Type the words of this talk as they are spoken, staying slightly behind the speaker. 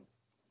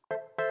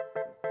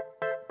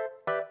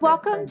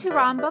Welcome to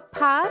Rom Book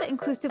Pod,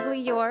 inclusively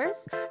yours.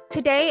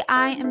 Today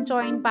I am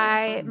joined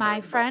by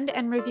my friend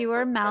and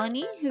reviewer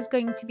Melanie, who's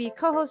going to be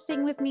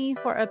co-hosting with me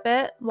for a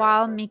bit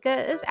while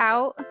Mika is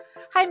out.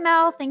 Hi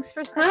Mel, thanks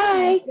for stepping in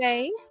Hi.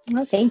 today.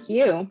 Well, thank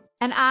you.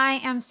 And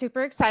I am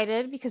super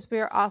excited because we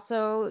are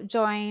also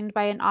joined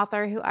by an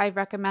author who I've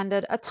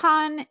recommended a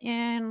ton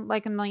in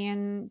like a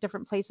million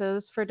different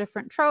places for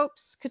different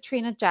tropes,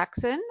 Katrina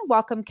Jackson.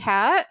 Welcome,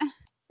 Kat.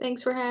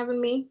 Thanks for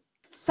having me.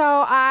 So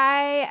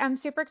I am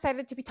super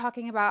excited to be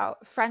talking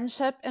about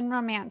friendship and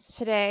romance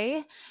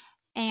today.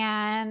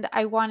 And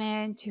I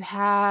wanted to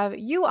have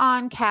you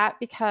on, Kat,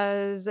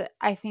 because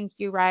I think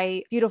you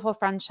write beautiful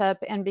friendship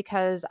and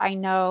because I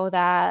know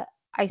that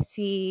I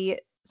see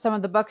some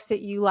of the books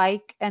that you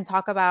like and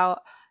talk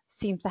about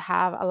seem to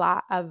have a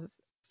lot of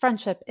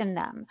friendship in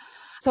them.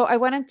 So I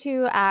wanted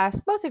to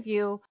ask both of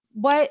you,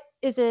 what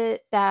is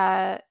it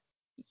that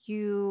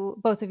you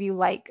both of you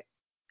like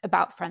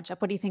about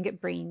friendship? What do you think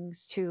it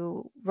brings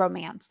to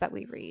romance that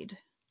we read?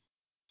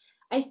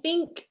 I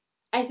think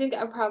I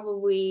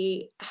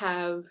probably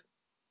have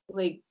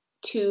like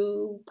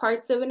two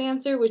parts of an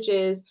answer, which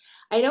is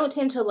I don't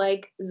tend to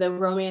like the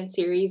romance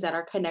series that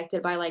are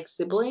connected by like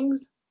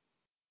siblings.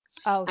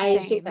 Oh, I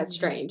just think same. that's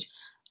strange,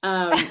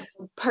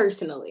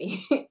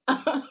 personally.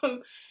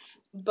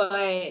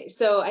 But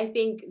so I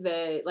think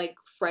the like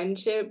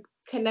friendship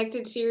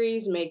connected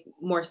series make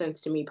more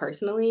sense to me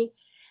personally.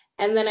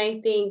 And then I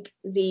think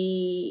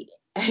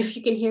if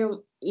you can hear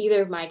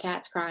either of my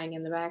cats crying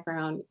in the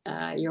background,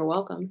 you're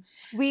welcome.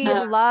 We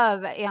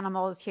love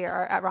animals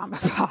here at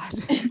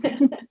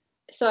Rambapod.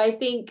 So I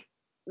think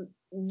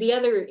the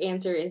other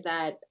answer is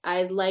that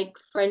I like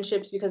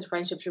friendships because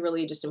friendships are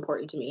really just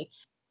important to me.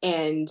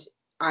 And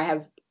I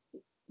have,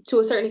 to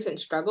a certain extent,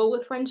 struggled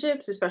with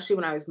friendships, especially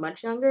when I was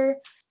much younger.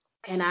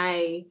 And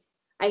I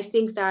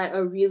think that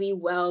a really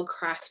well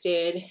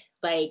crafted,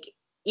 like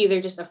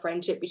either just a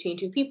friendship between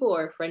two people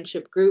or a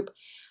friendship group,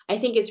 I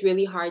think it's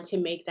really hard to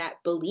make that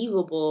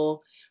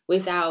believable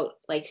without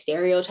like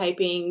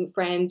stereotyping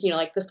friends,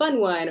 like the fun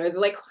one or the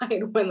like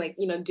quiet one, like,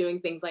 doing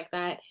things like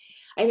that.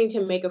 I think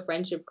to make a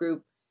friendship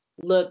group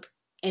look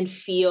and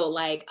feel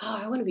like,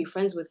 oh, I want to be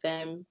friends with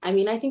them. I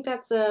mean, I think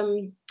that's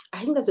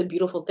a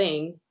beautiful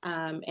thing.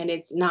 And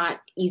it's not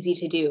easy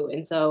to do.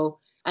 And so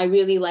I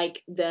really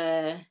like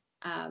the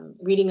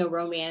reading a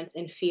romance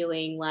and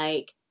feeling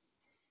like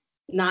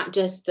not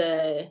just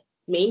the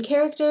main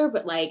character,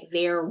 but like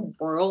their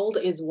world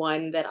is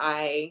one that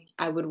I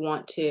would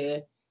want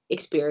to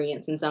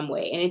experience in some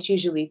way. And it's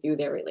usually through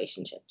their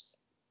relationships.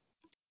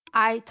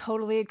 I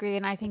totally agree.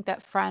 And I think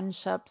that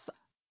friendships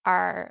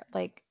are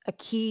like a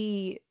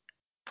key,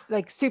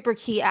 like super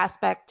key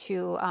aspect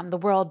to the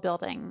world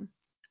building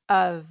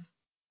of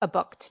a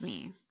book to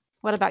me.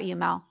 What about you,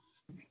 Mel?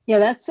 Yeah,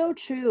 that's so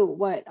true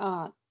what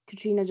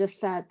Katrina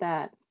just said,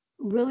 that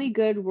really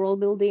good world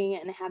building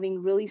and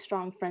having really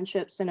strong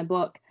friendships in a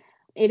book,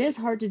 it is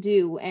hard to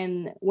do.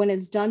 And when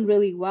it's done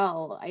really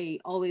well, I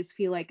always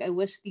feel like I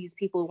wish these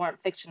people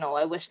weren't fictional.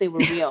 I wish they were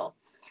real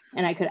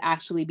and I could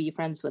actually be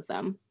friends with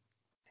them.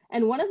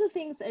 And one of the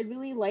things I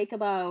really like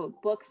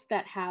about books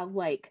that have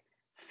like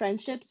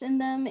friendships in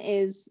them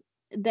is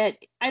that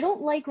I don't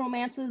like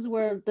romances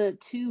where the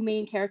two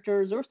main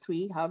characters, or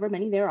three, however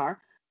many there are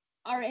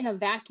in a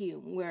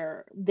vacuum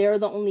where they're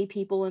the only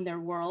people in their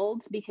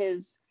worlds,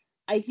 because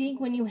I think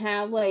when you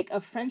have like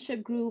a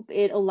friendship group,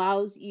 it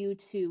allows you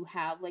to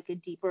have like a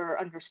deeper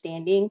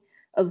understanding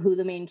of who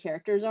the main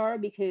characters are,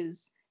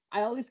 because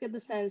I always get the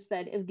sense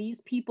that if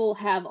these people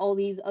have all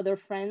these other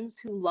friends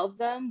who love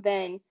them,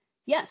 then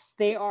yes,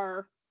 they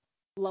are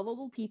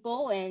lovable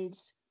people, and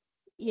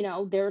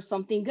there's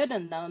something good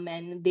in them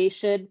and they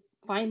should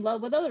find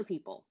love with other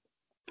people,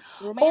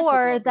 romantic Or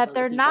love with that other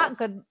they're people. not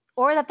good,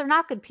 or that they're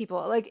not good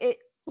people. Like it,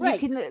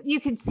 Right. you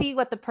can see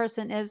what the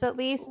person is at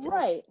least.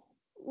 Right.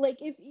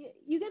 Like if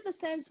you get the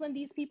sense when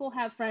these people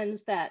have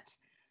friends that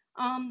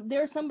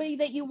they're somebody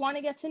that you want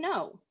to get to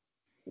know.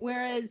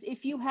 Whereas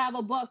if you have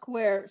a book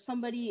where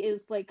somebody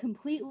is like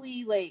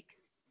completely like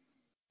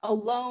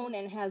alone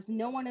and has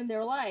no one in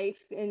their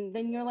life, and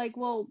then you're like,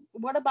 well,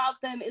 what about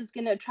them is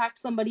going to attract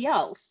somebody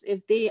else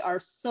if they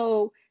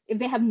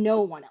have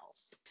no one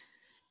else?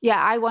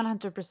 Yeah, I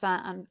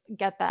 100%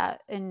 get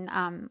that. And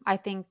I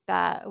think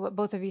that what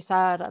both of you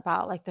said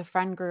about like the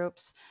friend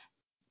groups,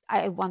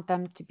 I want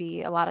them to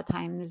be a lot of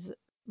times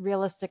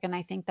realistic. And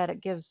I think that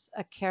it gives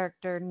a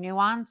character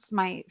nuance.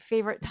 My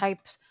favorite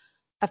type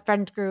of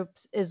friend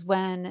groups is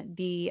when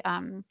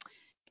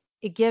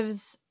it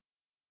gives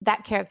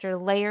that character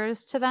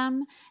layers to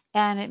them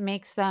and it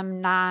makes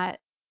them not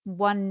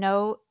one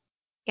note.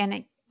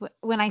 And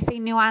when I say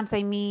nuance,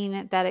 I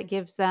mean that it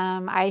gives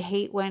them, I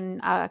hate when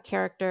a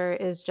character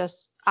is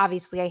just,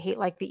 obviously I hate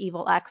like the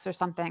evil ex or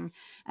something,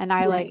 and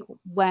I like Right.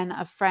 when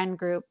a friend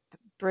group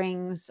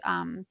brings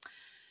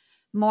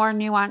more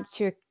nuance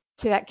to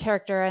that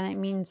character, and it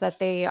means that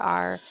they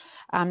are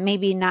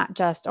maybe not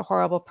just a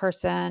horrible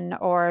person,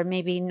 or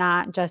maybe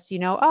not just,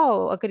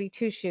 oh, a goody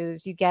two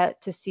shoes. You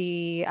get to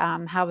see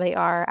how they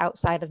are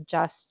outside of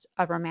just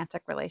a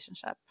romantic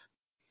relationship.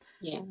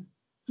 Yeah.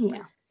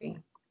 Yeah.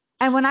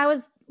 And when I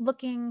was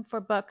looking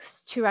for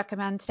books to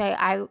recommend today,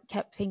 I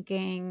kept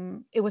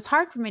thinking it was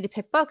hard for me to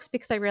pick books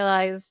because I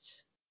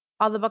realized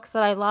all the books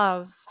that I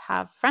love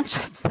have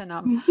friendships in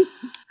them.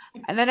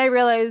 And then I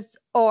realized,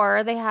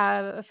 or they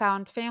have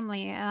found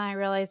family, and I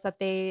realized that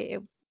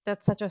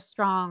that's such a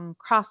strong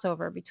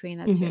crossover between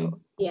the two.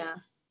 Yeah.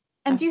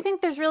 And do you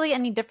think there's really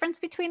any difference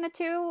between the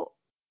two,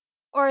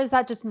 or is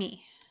that just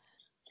me?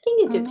 I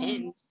think it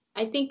depends.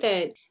 I think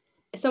that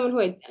someone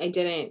who I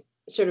didn't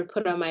sort of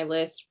put on my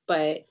list,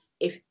 but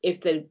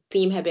if the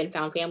theme had been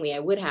found family, I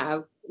would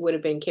have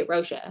been Kit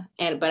Rosha.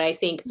 But I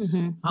think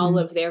all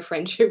of their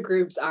friendship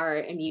groups are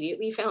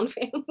immediately found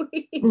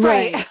family.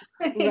 Right.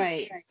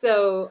 Right.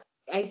 So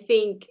I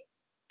think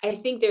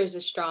there's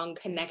a strong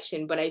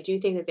connection, but I do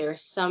think that there are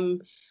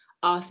some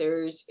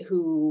authors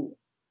who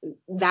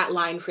that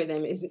line for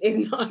them is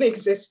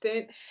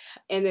non-existent,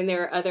 and then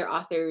there are other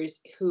authors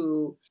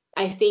who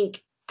I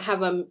think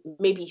have a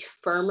maybe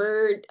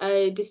firmer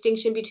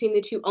distinction between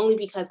the two, only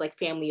because like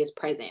family is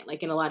present,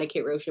 like in a lot of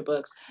Kit Rosha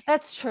books.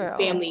 That's true.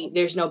 Family,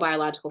 there's no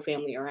biological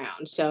family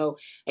around, so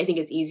I think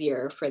it's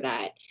easier for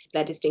that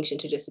distinction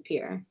to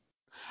disappear.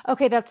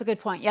 Okay, that's a good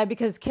point. Yeah,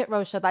 because Kit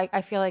Rosha, like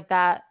I feel like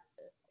that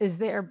is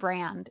their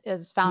brand,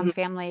 is found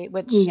family,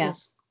 which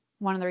is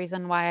one of the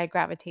reasons why I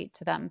gravitate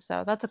to them.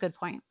 So that's a good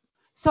point.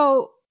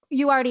 So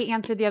you already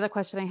answered the other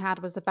question I had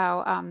was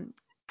about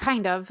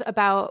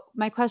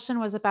my question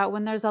was about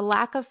when there's a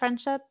lack of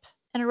friendship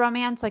in a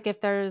romance, like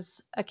if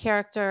there's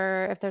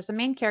a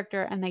main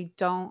character and they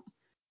don't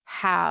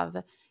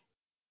have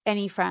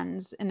any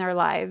friends in their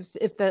lives,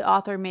 if the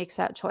author makes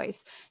that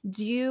choice,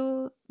 do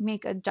you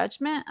make a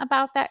judgment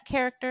about that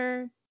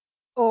character,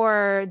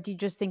 or do you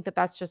just think that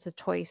that's just a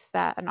choice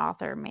that an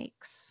author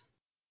makes?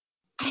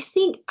 I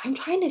think I'm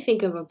trying to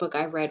think of a book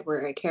I read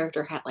where a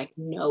character had like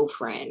no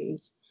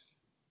friends.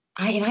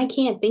 I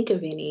can't think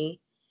of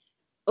any.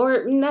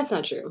 Or that's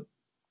not true.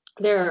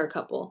 There are a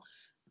couple.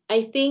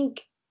 I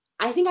think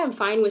I'm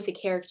fine with the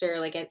character,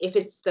 like if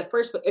it's the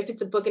first book, if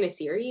it's a book in a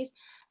series,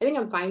 I think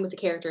I'm fine with the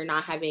character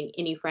not having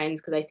any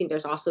friends, because I think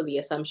there's also the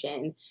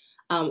assumption,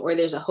 or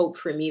there's a hope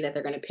for me that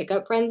they're going to pick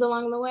up friends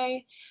along the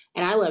way,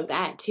 and I love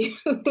that too.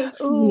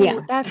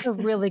 Ooh, that's a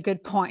really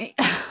good point.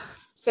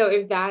 So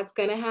if that's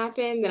going to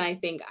happen, then I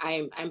think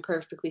I'm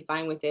perfectly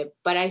fine with it.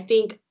 But I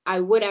think I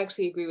would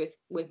actually agree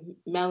with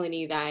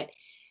Melanie that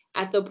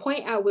at the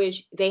point at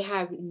which they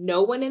have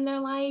no one in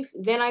their life,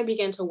 then I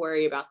begin to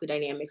worry about the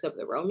dynamics of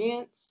the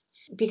romance,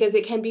 because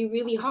it can be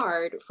really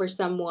hard for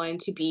someone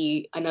to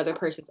be another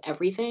person's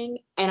everything.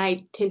 And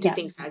I tend to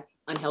think that's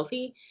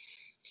unhealthy.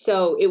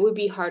 So it would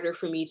be harder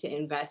for me to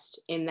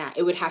invest in that.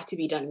 It would have to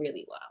be done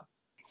really well.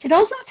 It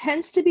also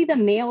tends to be the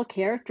male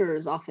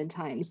characters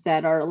oftentimes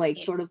that are like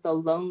sort of the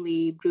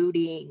lonely,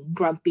 brooding,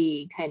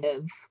 grumpy kind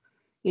of,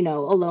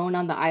 alone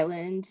on the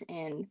island.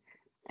 And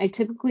I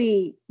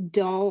typically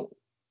don't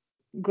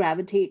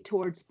gravitate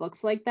towards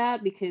books like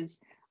that because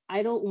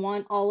I don't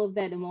want all of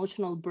that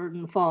emotional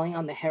burden falling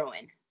on the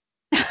heroine.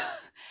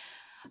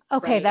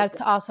 Okay,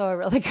 that's also a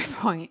really good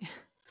point.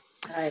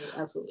 I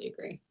absolutely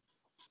agree.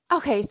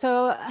 Okay,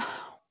 so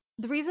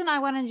the reason I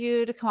wanted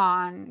you to come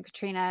on,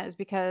 Katrina, is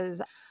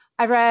because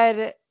I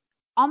read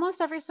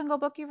almost every single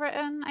book you've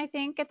written, I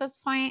think, at this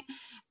point,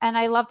 and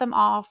I love them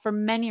all for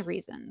many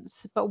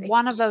reasons. But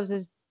one of those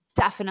is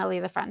definitely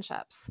the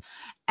friendships.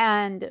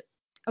 And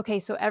okay,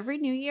 so Every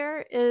New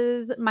Year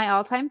is my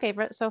all-time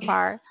favorite so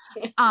far.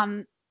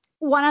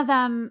 One of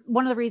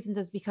the reasons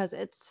is because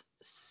it's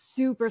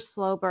super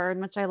slow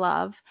burn, which I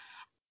love,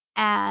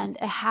 and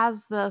it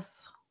has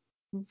this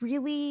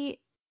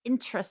really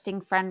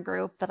interesting friend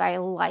group that I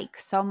like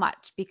so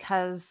much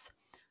because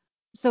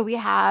so we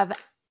have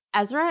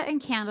Ezra and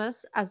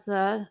Candace as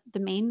the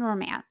main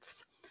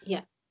romance.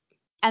 Yeah.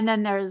 And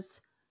then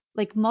there's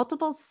like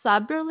multiple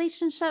sub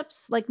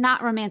relationships, like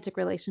not romantic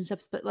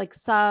relationships, but like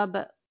sub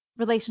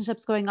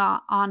relationships going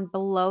on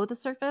below the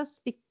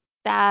surface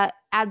that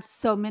adds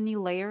so many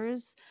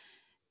layers,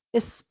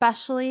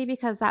 especially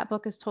because that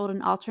book is told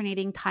in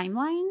alternating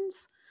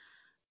timelines,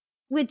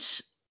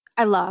 which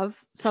I love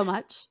so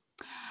much.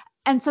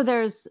 And so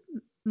there's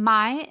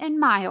Mai and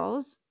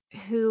Miles,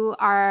 who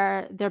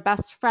are their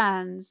best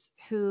friends,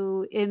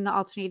 who in the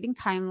alternating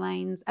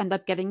timelines end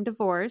up getting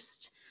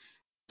divorced.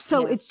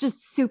 So it's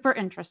just super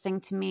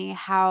interesting to me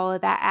how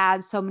that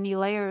adds so many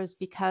layers,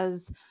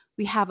 because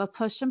we have a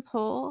push and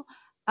pull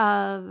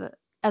of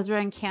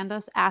Ezra and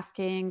Candace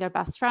asking their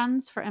best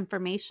friends for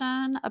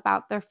information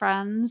about their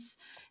friends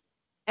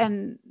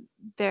and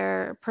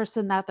their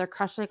person that they're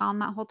crushing on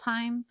that whole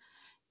time.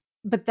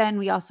 But then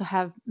we also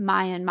have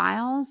Maya and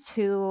Miles,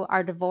 who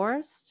are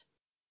divorced.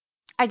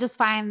 I just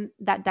find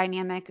that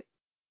dynamic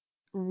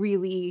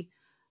really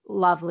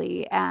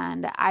lovely,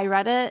 and I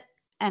read it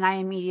and I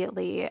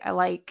immediately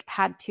like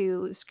had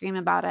to scream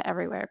about it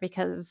everywhere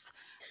because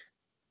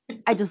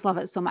I just love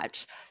it so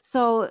much.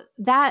 So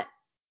that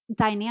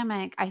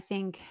dynamic, I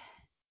think,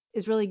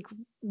 is really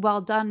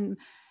well done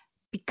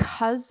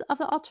because of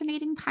the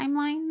alternating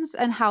timelines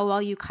and how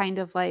well you kind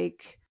of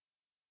like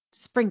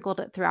sprinkled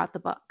it throughout the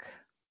book.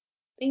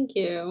 Thank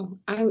you.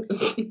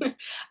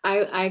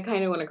 I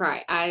kind of want to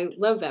cry. I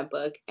love that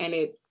book, and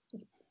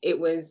it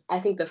was,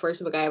 I think, the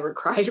first book I ever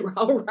cried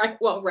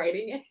while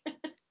writing it.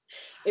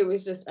 It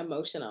was just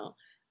emotional.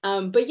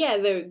 But yeah,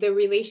 the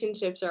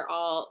relationships are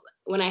all,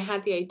 when I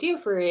had the idea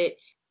for it,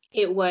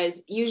 it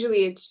was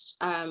usually it's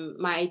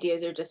my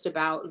ideas are just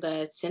about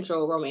the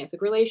central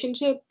romantic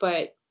relationship,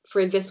 but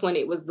for this one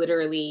it was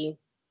literally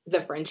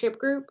the friendship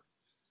group.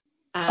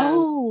 Um,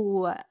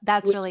 Oh,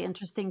 that's which really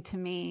interesting to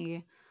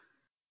me.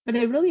 But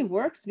it really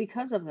works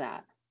because of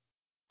that.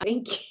 I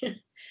think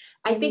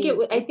I I think it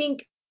mean, I it's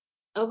think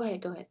oh go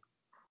ahead.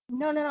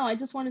 no. I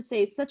just want to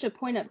say it's such a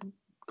point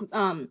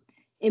of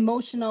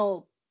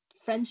emotional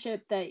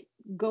friendship that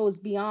goes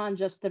beyond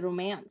just the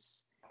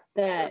romance.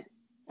 That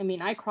I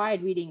mean, I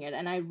cried reading it,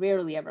 and I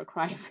rarely ever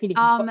cry reading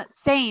books.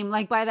 Same.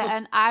 Like by the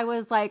end, I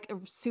was like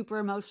super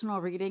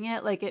emotional reading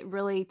it. Like it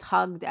really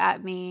tugged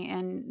at me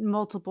in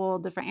multiple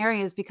different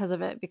areas because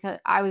of it. Because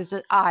I was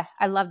just,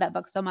 I love that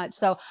book so much.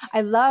 So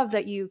I love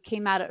that you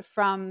came at it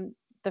from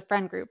the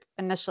friend group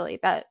initially.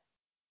 That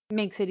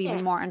makes it even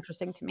Yeah. more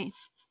interesting to me.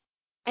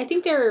 I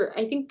think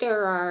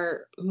there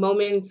are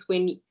moments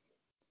when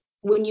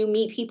you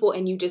meet people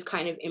and you just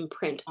kind of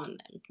imprint on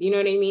them. You know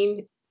what I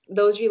mean?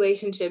 Those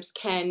relationships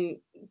can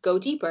go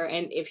deeper,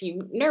 and if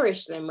you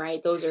nourish them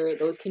right,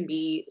 those can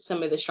be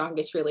some of the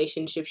strongest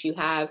relationships you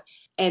have.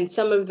 And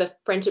some of the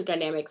friendship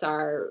dynamics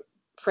are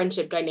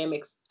friendship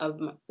dynamics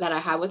that I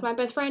have with my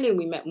best friend, and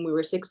we met when we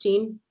were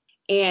 16.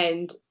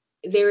 And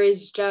there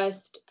is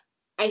just,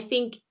 I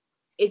think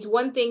it's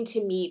one thing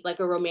to meet like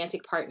a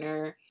romantic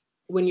partner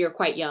when you're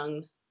quite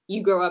young.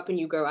 You grow up and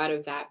you grow out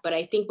of that. But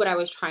I think what I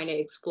was trying to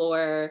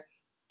explore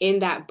in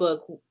that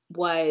book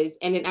was,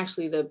 and then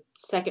actually the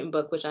second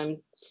book, which I'm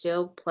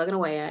still plugging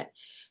away at,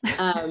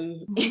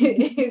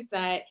 is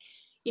that,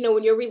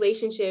 when your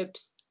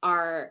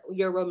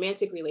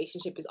romantic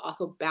relationship is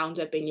also bound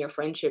up in your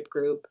friendship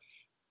group,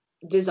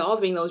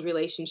 dissolving those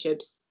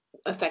relationships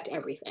affect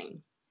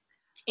everything.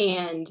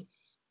 And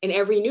in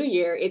every new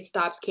year, it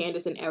stops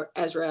Candace and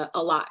Ezra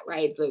a lot,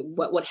 right?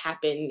 What would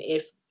happen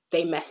if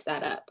they mess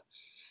that up?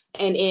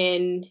 And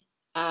in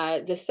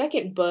the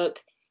second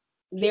book,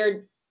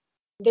 they're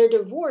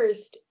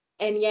divorced,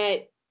 and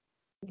yet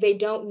they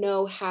don't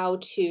know how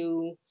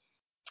to.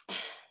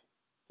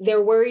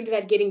 They're worried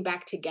that getting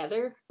back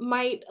together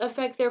might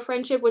affect their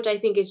friendship, which I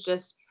think is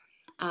just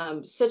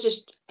such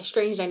a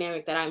strange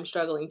dynamic that I'm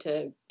struggling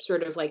to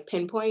sort of like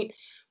pinpoint.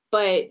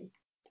 But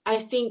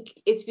I think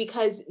it's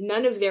because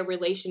none of their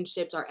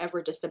relationships are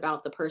ever just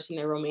about the person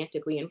they're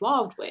romantically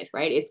involved with,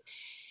 right?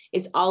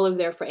 It's all of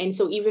their friends. And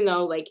so even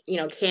though like,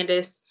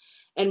 Candace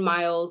and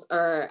Miles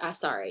are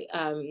sorry,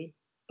 I'm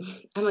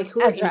like,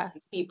 who are any of Ezra.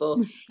 these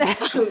people?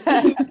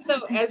 Even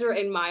though Ezra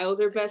and Miles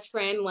are best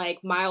friend,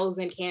 like Miles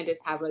and Candace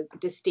have a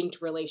distinct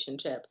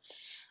relationship,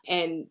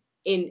 and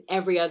in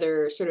every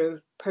other sort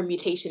of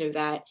permutation of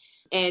that,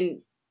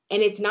 and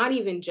it's not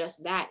even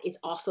just that; it's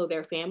also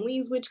their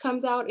families, which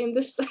comes out in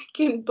the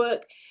second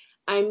book.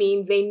 I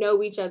mean, they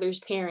know each other's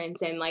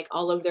parents and like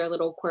all of their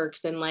little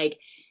quirks, and like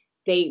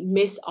they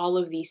miss all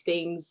of these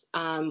things,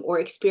 or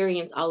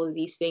experience all of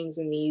these things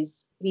in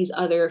these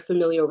other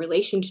familial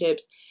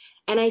relationships.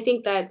 And I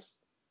think that's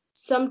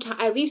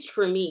sometimes, at least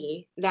for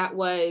me, that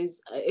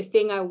was a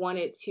thing I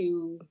wanted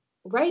to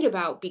write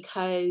about,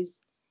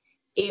 because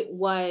it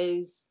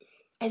was,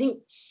 I think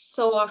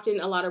so often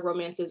a lot of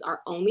romances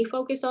are only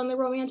focused on the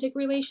romantic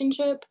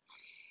relationship,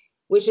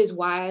 which is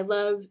why I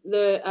love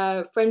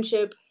the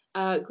friendship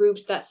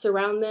groups that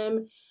surround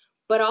them.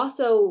 But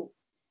also,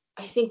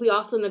 I think we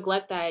also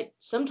neglect that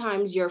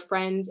sometimes your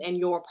friends and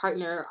your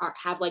partner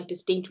have like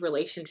distinct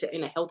relationship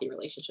in a healthy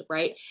relationship,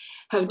 right?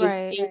 Have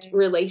Right. distinct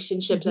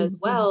relationships as Mhm.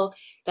 well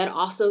that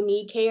also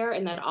need care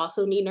and that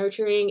also need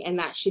nurturing, and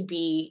that should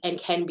be and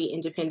can be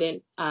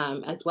independent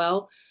as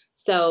well.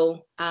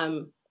 So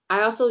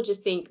I also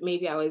just think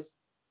maybe I was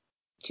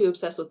too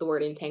obsessed with the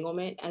word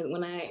entanglement and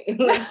when I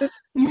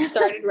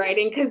started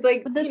writing, because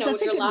like But that's when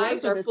such a your good word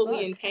lives for are this fully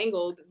book.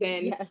 entangled,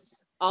 then Yes.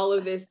 all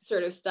of this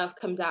sort of stuff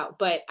comes out.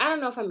 But I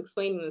don't know if I'm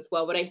explaining this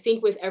well, but I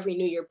think with every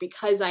new year,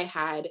 because I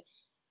had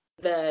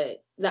the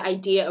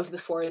idea of the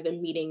four of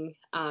them meeting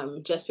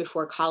just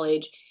before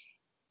college,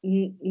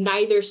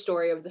 neither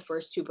story of the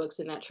first two books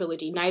in that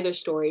trilogy, neither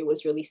story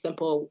was really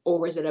simple, or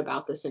was it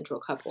about the central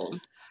couple.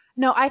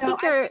 No, I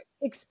think you're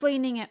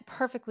explaining it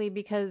perfectly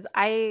because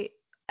uh,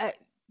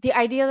 the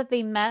idea that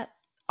they met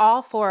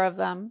all four of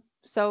them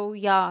so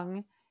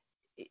young,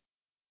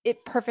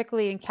 it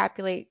perfectly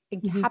Mhm.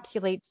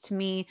 encapsulates to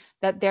me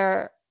that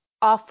they're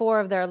all four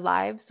of their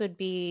lives would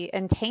be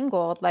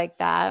entangled like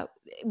that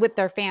with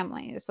their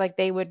families. Like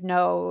they would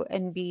know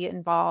and be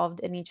involved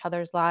in each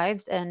other's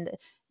lives, and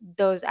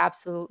those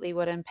absolutely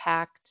would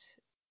impact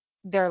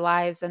their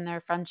lives and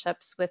their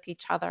friendships with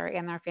each other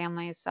and their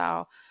families.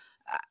 So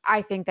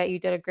I think that you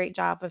did a great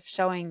job of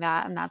showing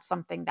that, and that's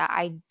something that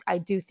I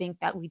do think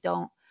that we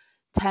don't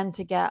tend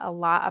to get a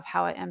lot of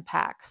how it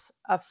impacts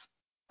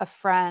a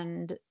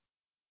friend,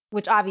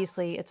 which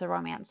obviously it's a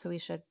romance, so we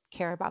should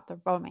care about the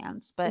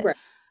romance. But Right.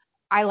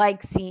 I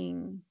like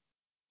seeing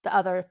the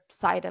other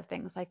side of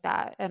things like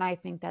that. And I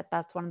think that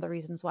that's one of the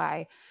reasons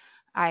why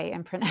I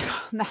imprinted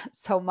on that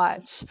so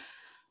much.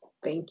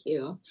 Thank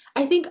you.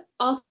 I think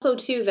also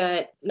too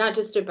that not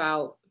just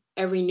about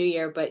every new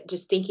year, but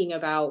just thinking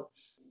about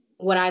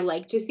what I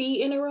like to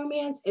see in a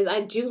romance is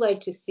I do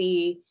like to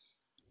see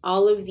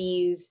all of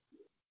these,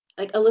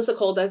 like Alyssa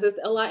Cole does this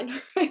a lot in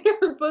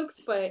her books,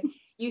 but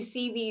you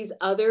see these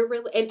other,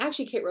 and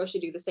actually Kate Rose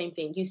should do the same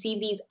thing. You see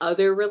these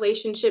other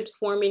relationships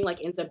forming like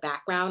in the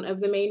background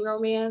of the main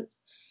romance.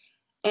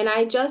 And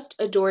I just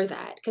adore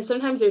that because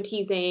sometimes they're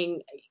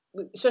teasing,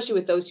 especially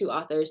with those two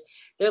authors,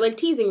 they're like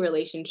teasing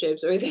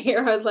relationships or they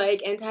are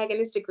like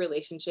antagonistic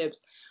relationships.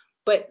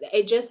 But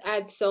it just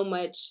adds so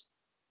much,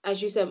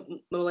 as you said,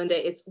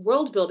 Melinda, it's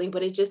world building,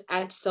 but it just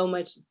adds so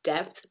much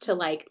depth to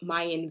like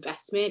my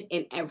investment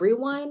in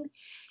everyone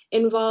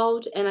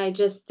involved. And I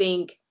just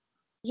think,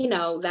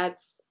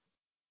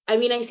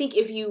 I think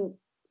if you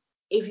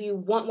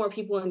want more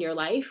people in your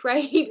life,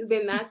 right,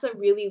 then that's a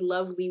really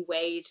lovely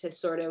way to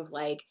sort of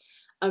like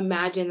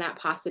imagine that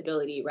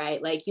possibility,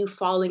 right? Like you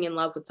falling in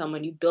love with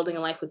someone, you building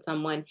a life with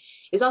someone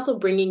is also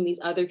bringing these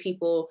other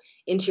people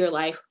into your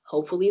life.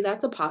 Hopefully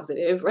that's a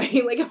positive,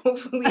 right? Like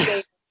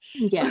hopefully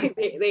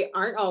they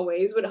aren't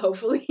always, but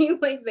hopefully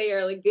like they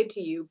are like good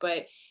to you.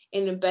 But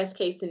in the best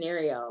case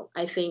scenario,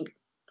 I think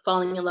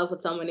falling in love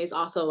with someone is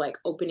also like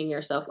opening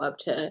yourself up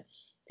to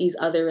these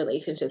other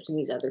relationships and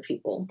these other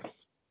people.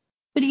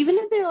 But even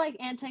if they're like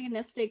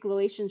antagonistic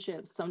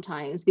relationships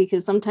sometimes,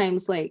 because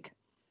sometimes like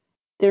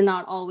they're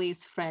not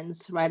always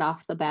friends right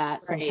off the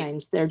bat. Right.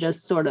 Sometimes they're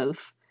just sort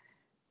of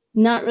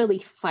not really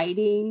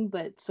fighting,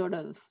 but sort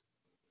of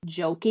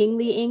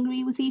jokingly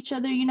angry with each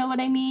other. You know what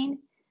I mean?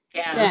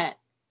 Yeah. That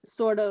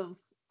sort of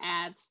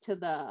adds to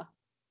the,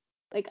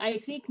 like, I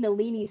think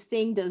Nalini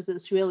Singh does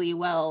this really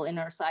well in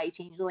her Psy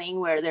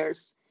Changeling, where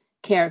there's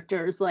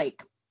characters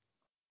like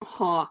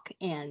Hawk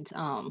and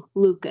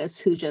Lucas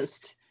who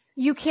just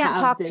You can't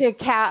talk to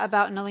Kat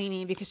about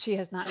Nalini because she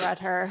has not read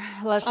her.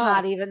 Let's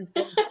not even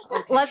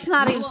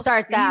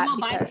start that. We will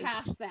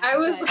bypass that. I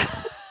was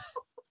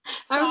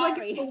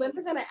like, is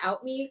Melinda gonna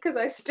out me because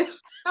I still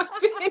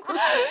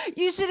haven't?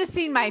 You should have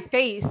seen my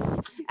face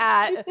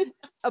at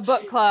a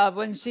book club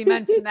when she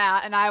mentioned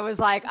that, and I was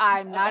like,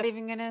 I'm not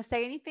even gonna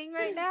say anything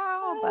right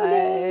now.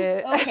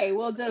 But okay,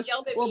 we'll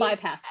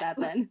bypass that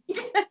then.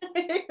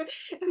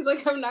 It's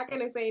like I'm not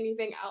gonna say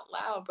anything out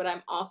loud, but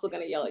I'm also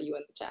gonna yell at you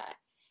in the chat.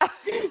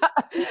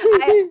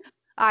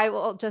 I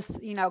will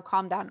just,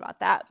 calm down about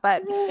that.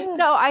 But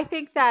no, I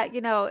think that,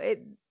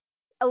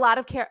 a lot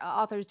of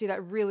authors do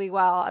that really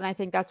well. And I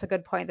think that's a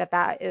good point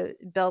that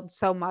builds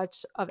so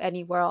much of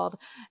any world.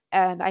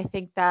 And I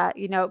think that,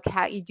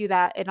 Kat, you do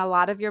that in a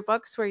lot of your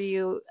books where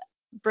you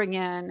bring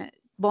in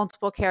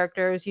multiple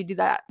characters. You do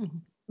that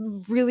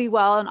really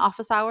well in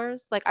Office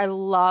Hours. Like I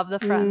love the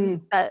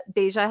friends that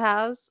Deja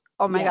has.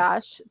 Oh my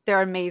gosh,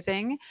 they're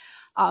amazing.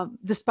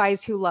 The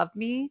Spies Who Love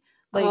Me.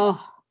 Like,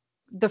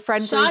 the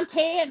friend group.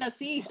 Shantae and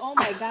Asif. Oh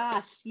my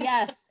gosh.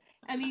 Yes.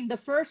 I mean, the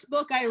first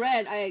book I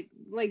read,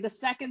 the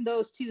second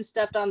those two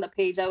stepped on the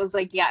page, I was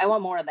like, yeah, I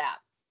want more of that.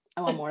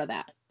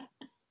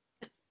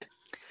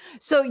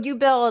 So you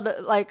build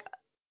like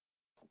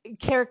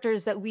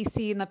characters that we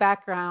see in the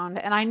background.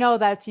 And I know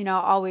that's,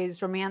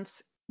 always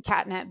romance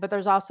catnip, but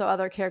there's also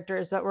other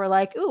characters that we're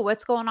like, ooh,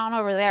 what's going on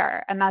over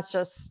there? And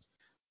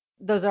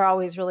those are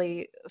always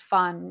really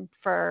fun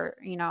for,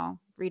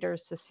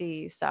 readers to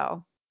see.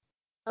 So.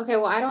 Okay,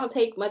 well, I don't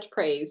take much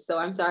praise, so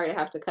I'm sorry to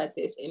have to cut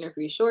this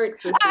interview short.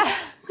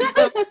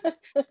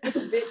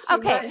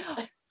 Okay,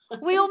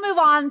 we'll move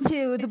on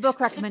to the book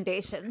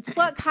recommendations.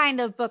 What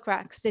kind of book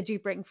recs did you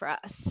bring for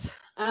us?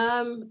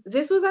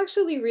 This was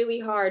actually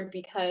really hard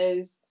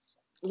because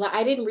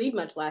I didn't read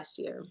much last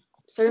year.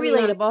 Certainly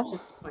relatable.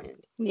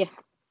 Yeah.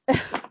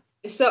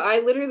 So I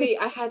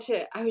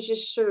was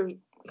just sort of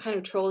kind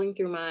of trolling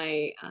through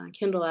my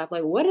Kindle app,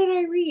 like, what did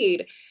I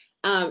read?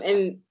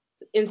 And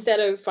instead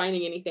of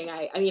finding anything,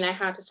 I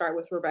had to start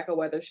with Rebecca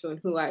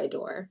Weatherspoon, who I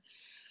adore.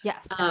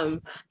 Yes.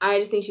 I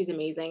just think she's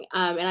amazing.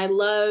 And I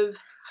love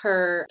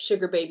her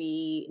Sugar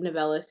Baby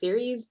novella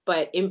series,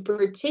 but in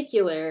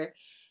particular,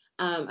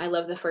 I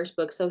love the first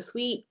book, So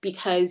Sweet,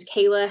 because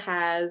Kayla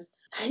has,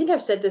 I think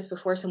I've said this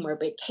before somewhere,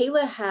 but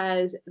Kayla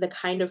has the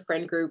kind of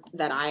friend group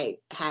that I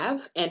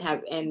have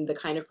and the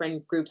kind of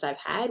friend groups I've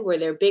had where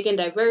they're big and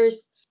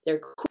diverse, they're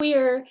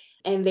queer,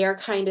 and they're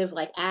kind of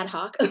like ad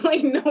hoc.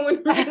 Like no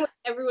one really,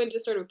 everyone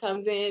just sort of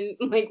comes in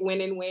like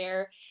when and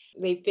where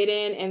they fit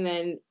in. And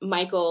then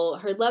Michael,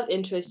 her love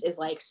interest, is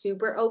like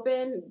super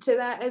open to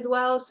that as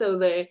well. So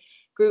the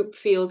group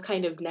feels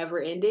kind of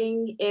never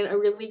ending in a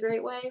really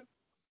great way.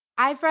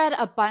 I've read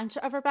a bunch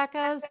of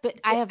Rebecca's, but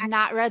I have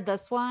not read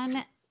this one,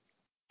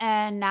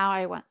 and now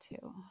I want to.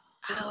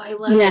 Oh, I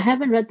love it. Yeah, I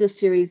haven't read this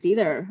series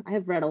either. I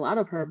have read a lot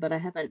of her, but I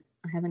haven't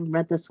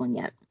read this one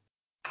yet.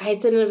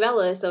 It's a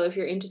novella, so if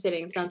you're interested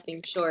in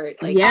something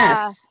short, like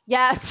yes.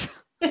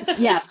 I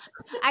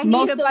need a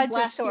bunch of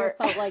last short. year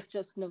felt like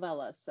just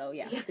novellas, so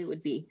yeah, this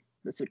would be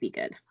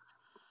good.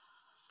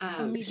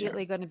 I'm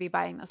immediately going to be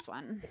buying this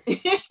one.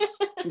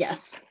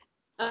 Yes.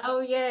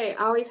 Oh, yay.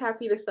 Always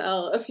happy to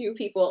sell a few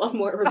people a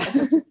more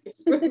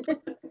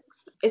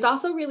It's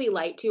also really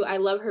light too. I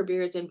love her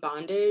Beards in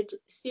Bondage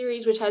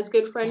series, which has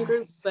good friend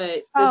groups, Yes. but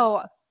this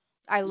Oh,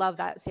 I love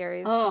that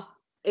series. Oh,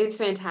 is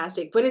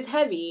fantastic. But it's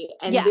heavy,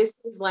 and Yes. this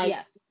is like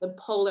yes. the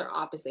polar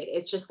opposite.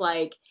 It's just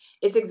like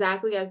it's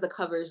exactly as the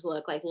covers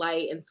look, like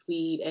light and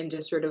sweet and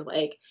just sort of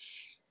like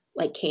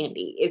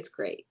candy. It's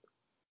great.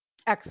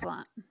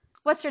 Excellent.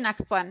 What's your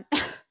next one?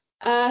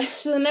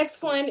 So the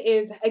next one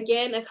is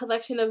again a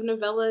collection of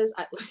novellas.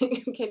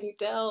 Can you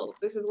tell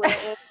this is where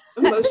I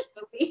am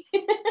emotionally?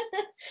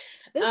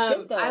 This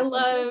is good I though.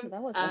 love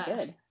Sometimes novellas are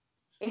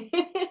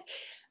good.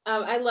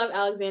 I love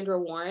Alexandra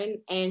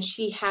Warren, and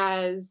she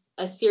has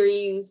a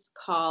series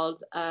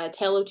called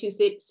Tale of Two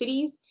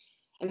Cities,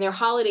 and they're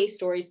holiday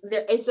stories.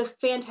 It's a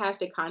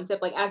fantastic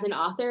concept. Like as an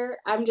author,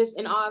 I'm just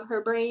in awe of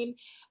her brain,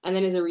 and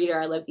then as a reader,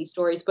 I love these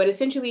stories. But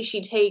essentially,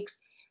 she takes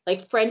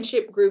like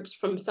friendship groups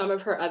from some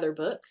of her other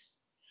books,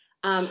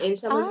 in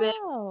some of them,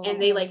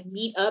 and they Oh. like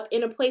meet up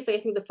in a place. Like I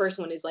think the first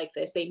one is like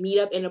this. They meet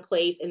up in a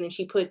place, and then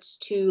she puts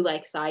two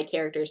like side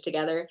characters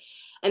together.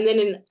 And then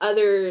in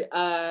other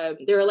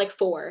there are like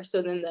four.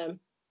 So then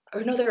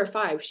or no, there are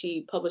five.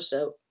 She published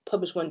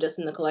one just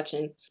in the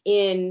collection.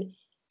 In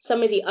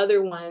some of the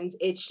other ones,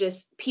 it's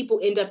just people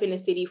end up in a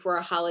city for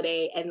a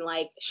holiday and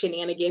like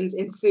shenanigans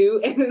ensue,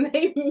 and then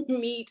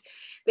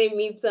they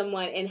meet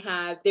someone and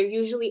they're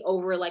usually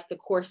over like the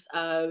course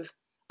of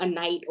a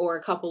night or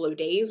a couple of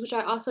days, which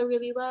I also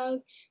really love.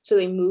 So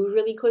they move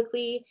really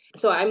quickly.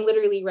 So I'm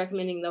literally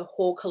recommending the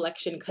whole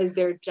collection because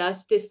they're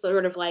just this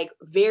sort of like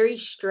very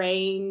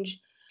strange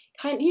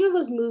kind. You know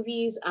those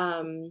movies?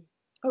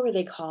 What were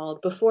they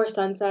called? Before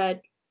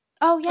Sunset.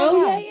 Oh, yeah, Oh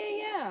yeah, yeah. yeah,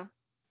 yeah.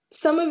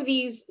 Some of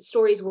these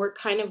stories work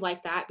kind of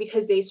like that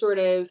because they sort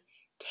of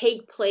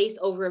take place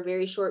over a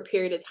very short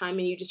period of time,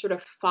 and you just sort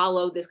of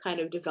follow this kind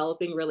of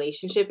developing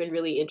relationship in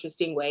really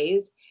interesting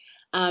ways.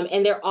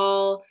 And they're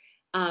all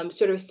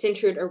sort of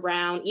centered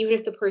around, even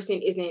if the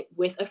person isn't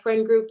with a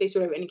friend group, they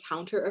sort of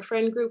encounter a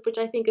friend group, which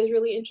I think is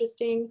really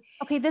interesting.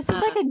 Okay, this is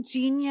like a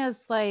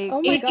genius, like,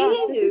 Oh my It gosh,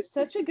 this is. is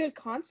such a good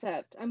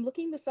concept. I'm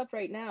looking this up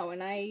right now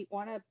and I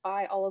want to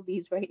buy all of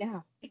these right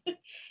now.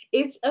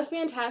 It's a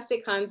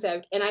fantastic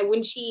concept, and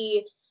when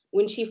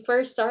she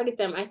first started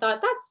them, I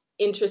thought that's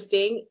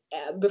interesting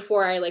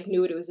before I like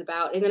knew what it was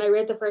about. And then I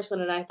read the first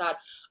one and I thought,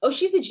 oh,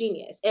 she's a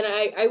genius. And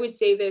I would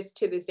say this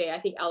to this day. I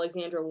think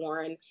Alexandra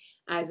Warren,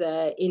 as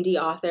a indie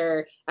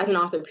author, as an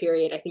author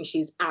period, I think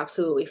she's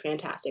absolutely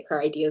fantastic.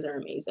 Her ideas are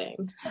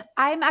amazing.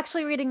 I'm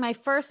actually reading my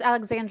first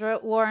Alexandra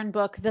Warren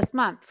book this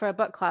month for a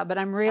book club, but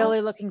I'm Oh,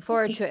 really looking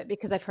forward to it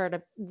because I've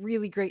heard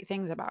really great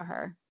things about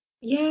her.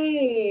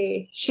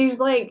 yay. She's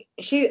like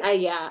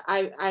yeah,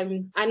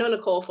 I know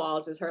Nicole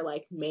Falls is her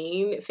like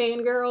main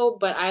fangirl,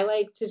 but I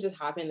like to just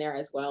hop in there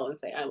as well and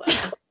say I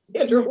love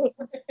Alexandra Warren.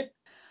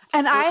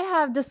 And Um, I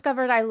have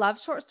discovered I love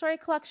short story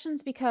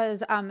collections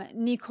because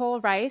Nicole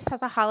Rice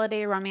has a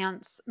holiday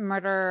romance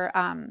murder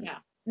yeah.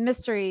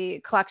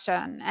 mystery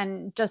collection,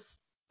 and just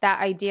that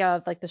idea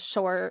of like the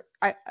short,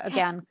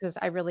 again, because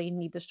I really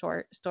need the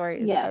short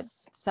stories.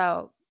 Yes.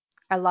 So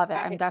I love it.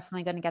 I'm I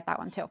definitely going to get that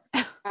one too.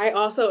 I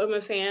also am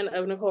a fan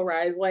of Nicole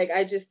Rice. Like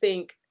I just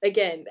think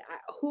again,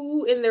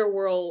 who in their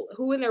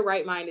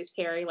right mind is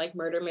pairing like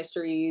murder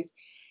mysteries,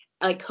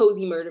 like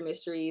cozy murder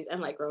mysteries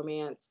and like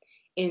romance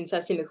in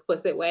such an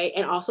explicit way,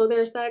 and also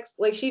their sex.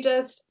 Like she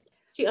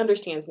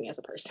understands me as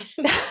a person.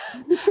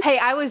 Hey,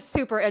 I was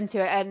super into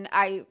it, and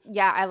I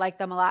like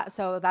them a lot.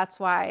 So that's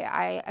why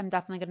I am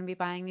definitely going to be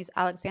buying these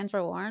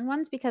Alexandra Warren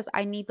ones because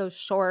I need those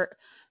short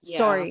Yeah.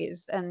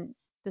 stories, and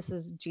this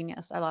is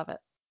genius. I love it.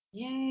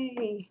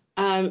 Yay.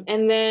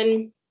 And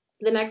then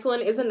the next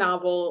one is a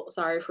novel.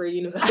 Sorry for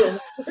you novella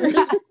lovers.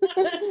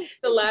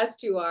 The last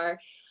two are.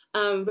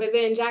 But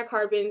then Jack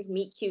Harpen's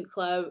Meet Cute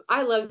Club.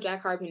 I love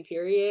Jack Harpen,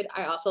 period.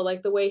 I also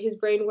like the way his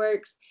brain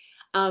works.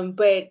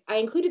 But I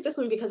included this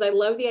one because I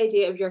love the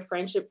idea of your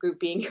friendship group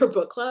being your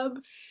book club.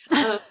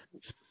 Um,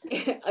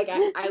 like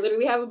I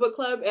literally have a book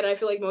club, and I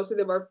feel like most of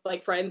them are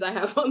like friends I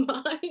have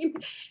online.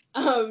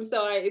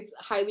 It's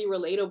highly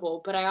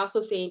relatable. But I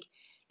also think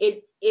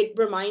it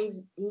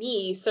reminds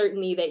me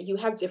certainly that you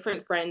have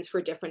different friends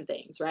for different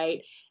things,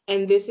 right?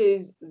 And this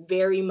is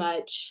very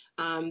much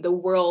the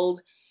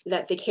world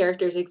that the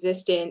characters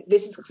exist in.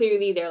 This is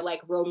clearly their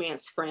like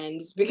romance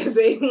friends because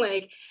they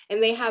like,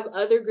 and they have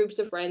other groups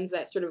of friends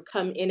that sort of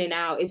come in and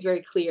out. It's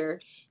very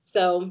clear.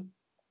 So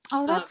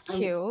Oh, um, that's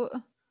cute.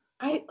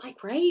 I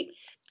like, right?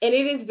 And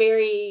it is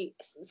very,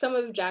 some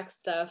of Jack's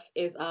stuff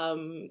is a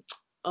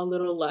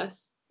little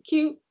less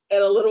cute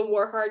and a little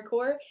more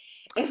hardcore,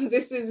 and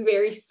this is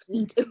very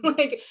sweet,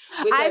 like,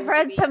 which I I've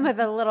read really some of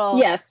the little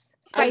Yes.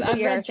 I've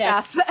spicier read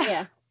Jack's. stuff.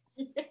 Yeah.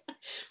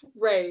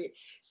 right.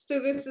 So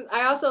this is,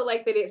 I also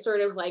like that it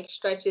sort of like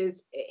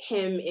stretches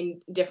him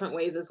in different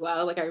ways as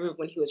well. Like I remember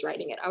when he was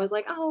writing it, I was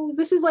like, oh,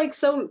 this is like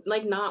so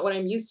like not what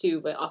I'm used to,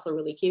 but also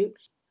really cute.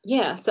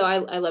 Yeah, so I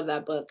love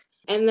that book.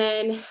 And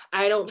then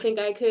I don't think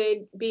I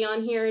could be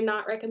on here and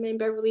not recommend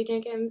Beverly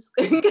Jenkins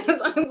because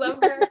I love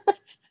her.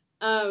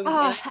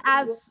 And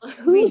As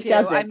we Who do.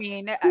 I doesn't?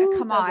 mean, Who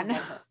come doesn't on.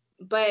 love her?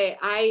 but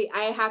I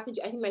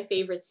think my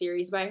favorite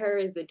series by her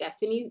is the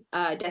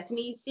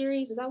Destiny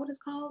series. Is that what it's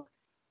called?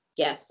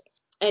 Yes.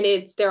 And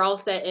they're all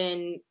set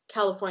in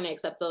California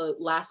except the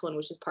last one,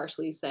 which is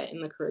partially set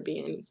in the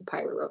Caribbean. It's a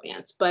pirate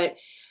romance. But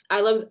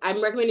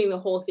I'm recommending the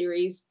whole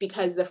series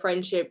because the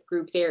friendship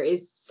group there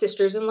is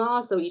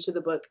sisters-in-law. So each of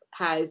the book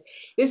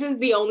this is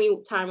the only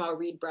time I'll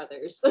read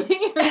brothers. Well,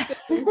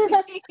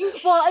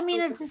 I mean,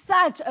 it's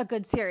such a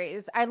good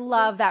series. I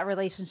love that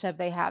relationship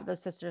they have, the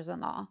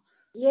sisters-in-law.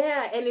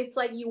 Yeah, and it's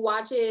like you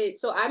watch it.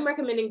 So I'm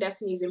recommending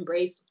Destiny's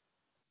Embrace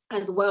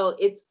as well.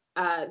 It's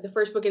the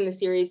first book in the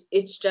series.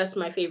 It's just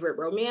my favorite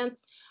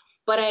romance.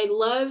 But I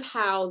love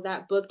how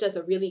that book does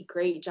a really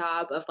great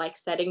job of like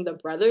setting the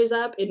brothers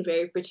up in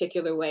very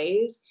particular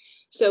ways.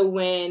 So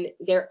when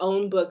their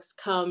own books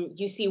come,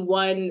 you see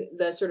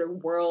the sort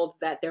of world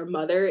that their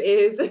mother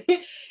is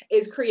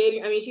is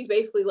creating. I mean, she's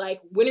basically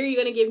like, when are you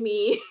gonna give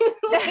me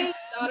like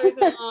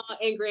daughters-in-law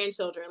and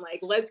grandchildren? Like,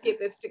 let's get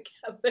this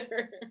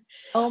together.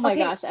 Oh my Okay,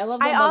 gosh, I love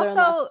the I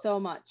mother-in-law also so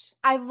much.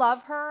 I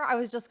love her. I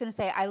was just gonna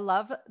say I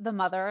love the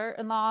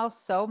mother-in-law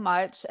so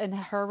much and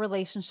her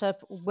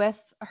relationship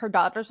with her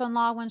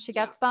daughters-in-law when she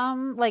Yeah. gets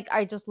them. Like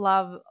I just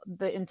love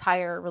the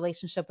entire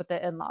relationship with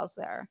the in-laws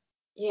there.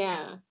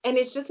 Yeah. And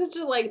it's just such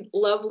a like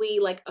lovely,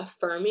 like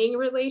affirming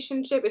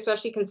relationship,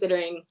 especially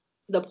considering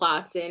the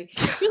plots and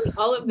really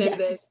all of them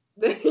Yes.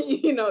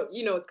 you know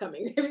it's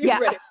coming if you've Yeah.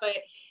 read it.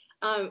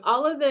 But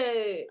all of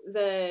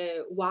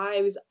the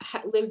wives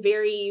live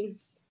very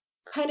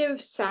kind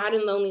of sad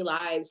and lonely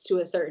lives to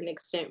a certain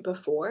extent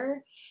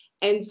before.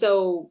 And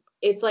so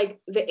it's like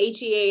the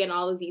HEA in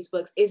all of these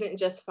books isn't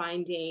just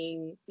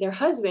finding their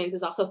husbands,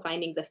 it's also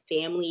finding the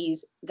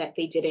families that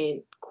they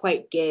didn't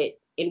quite get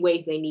in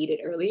ways they needed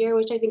earlier,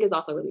 which I think is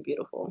also really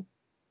beautiful.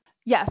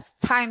 Yes,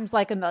 times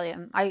like a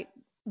million. I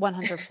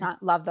 100%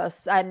 love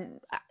this. And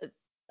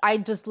I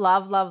just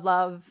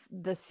love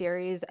this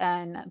series.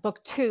 And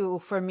book 2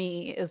 for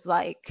me is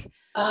like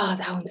Oh,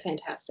 that one's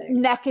fantastic.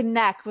 neck and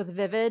neck with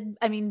Vivid.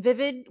 I mean,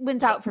 Vivid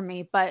wins out for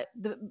me, but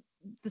the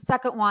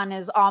second one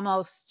is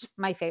almost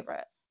my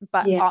favorite,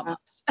 but Yeah.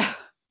 almost.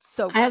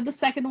 So I good. have the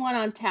second one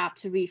on tap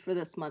to read for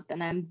this month,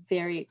 and I'm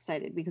very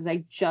excited because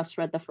I just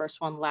read the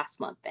first one last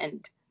month,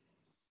 and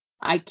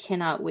I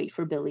cannot wait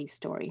for Billy's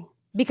story.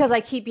 Because I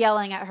keep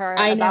yelling at her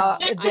I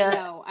about know, I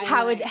know.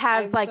 how it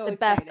has I'm like so the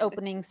best excited.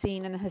 opening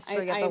scene in the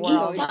history of the I'm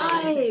so world. It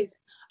excited. does.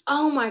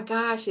 Oh my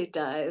gosh, it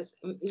does.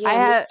 I Yeah,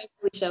 have, Miss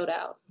really showed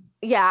out.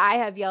 yeah, I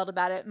have yelled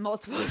about it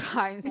multiple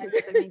times because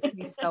it makes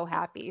me so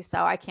happy. So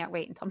I can't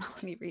wait until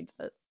Melanie reads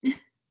it.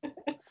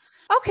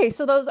 Okay,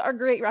 so those are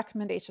great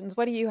recommendations.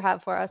 What do you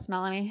have for us,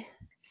 Melanie?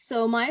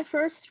 So my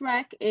first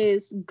rec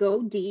is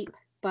Go Deep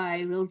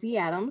by Rosie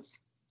Adams.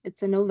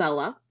 It's a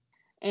novella,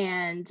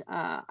 and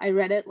I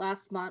read it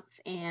last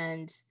month,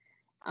 and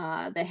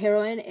the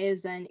heroine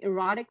is an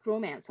erotic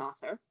romance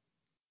author,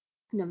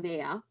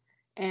 Nevaeh,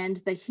 and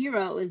the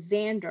hero is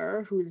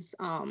Xander, who's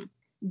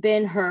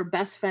been her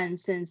best friend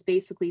since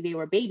basically they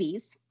were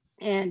babies,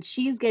 and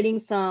she's getting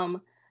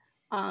some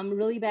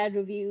really bad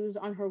reviews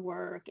on her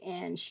work,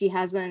 and she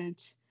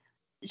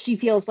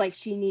feels like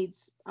she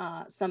needs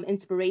some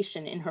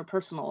inspiration in her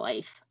personal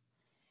life.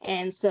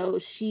 And so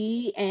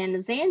she and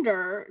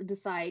Xander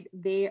decide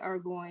they are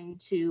going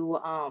to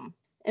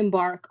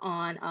embark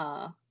on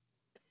a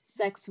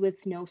sex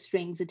with no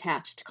strings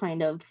attached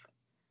kind of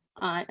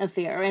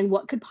affair. And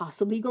what could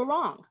possibly go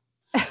wrong?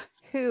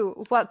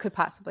 What could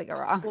possibly go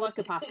wrong? What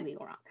could possibly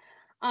go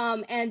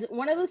wrong? And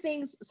one of the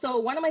things, so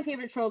one of my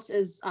favorite tropes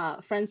is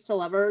friends to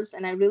lovers.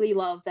 And I really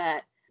love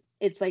that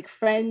it's like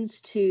friends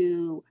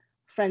to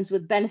friends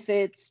with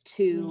benefits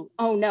to,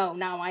 oh no,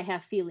 now I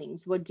have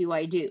feelings. What do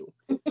I do?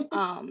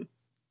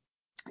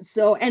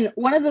 So, and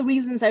one of the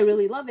reasons I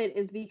really love it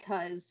is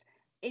because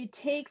it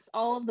takes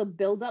all of the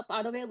buildup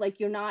out of it. Like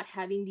you're not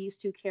having these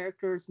two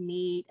characters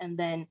meet and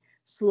then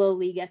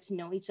slowly get to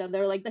know each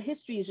other. Like the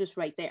history is just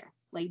right there.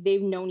 Like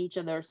they've known each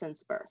other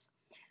since birth.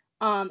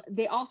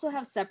 They also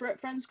have separate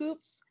friends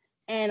groups.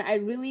 And I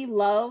really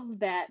love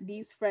that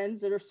these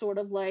friends that are sort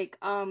of like,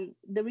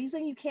 the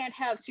reason you can't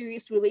have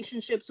serious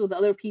relationships with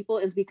other people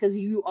is because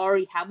you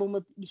already have them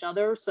with each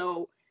other.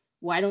 So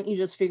why don't you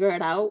just figure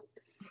it out?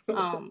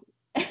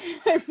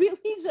 I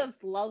really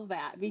just love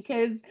that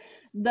because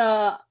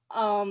the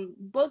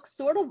book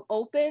sort of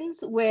opens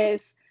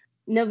with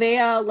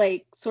Nevaeh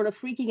like sort of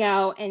freaking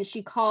out, and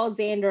she calls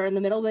Xander in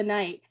the middle of the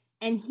night,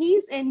 and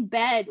he's in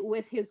bed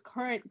with his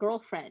current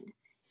girlfriend,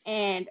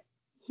 and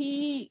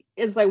he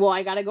is like, well,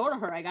 I gotta go to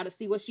her, I gotta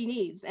see what she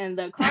needs. And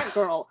the current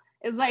girl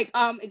is like,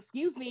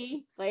 excuse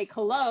me, like,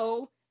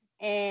 hello,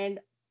 and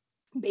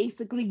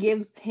basically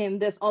gives him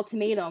this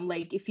ultimatum,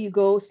 like, if you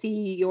go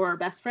see your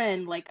best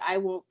friend, like, I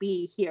won't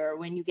be here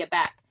when you get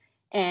back.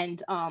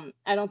 And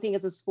I don't think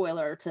it's a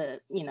spoiler to,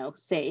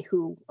 say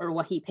who or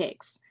what he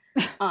picks.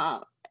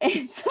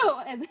 And so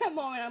at that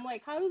moment, I'm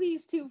like, how do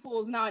these two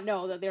fools not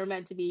know that they're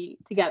meant to be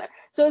together?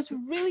 So it's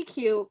really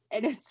cute,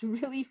 and it's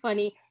really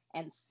funny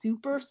and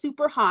super,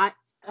 super hot.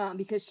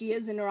 because she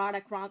is an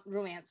erotic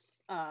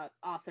romance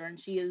author, and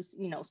she is,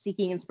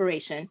 seeking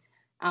inspiration.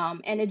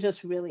 And it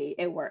just really,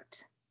 it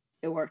worked.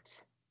 It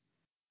worked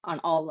on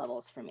all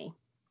levels for me.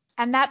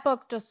 And that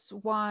book just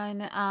won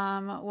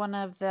one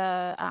of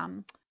the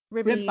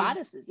Rib Ribby's.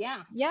 Bodices,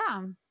 yeah.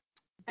 Yeah.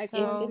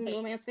 Excellence So, in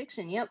romance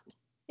fiction. Yep.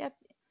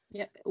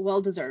 yep.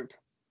 Well deserved.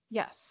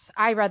 Yes,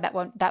 I read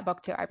that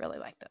book too. I really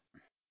liked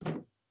it.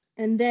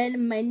 And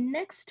then my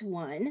next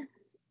one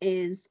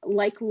is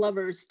Like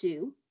Lovers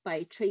Do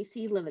by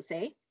Tracy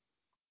Livesey.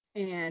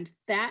 And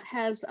that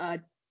has a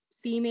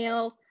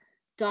female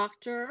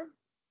doctor,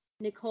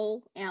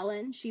 Nicole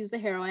Allen. She's the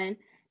heroine.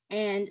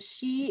 And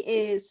she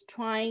is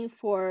trying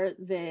for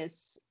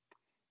this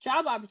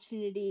job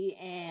opportunity,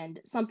 and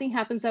something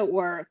happens at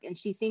work, and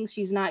she thinks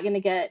she's not going to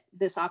get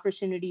this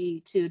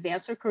opportunity to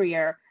advance her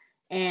career.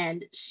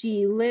 And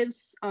she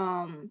lives,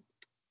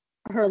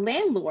 her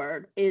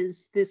landlord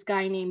is this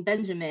guy named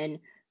Benjamin,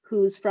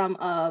 who's from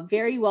a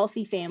very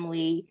wealthy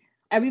family.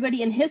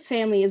 Everybody in his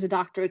family is a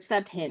doctor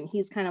except him.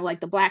 He's kind of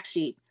like the black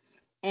sheep.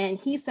 And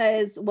he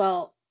says,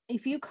 well,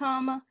 if you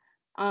come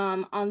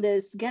on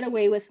this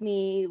getaway with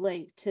me,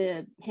 like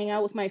to hang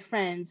out with my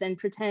friends and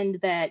pretend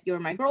that you're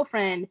my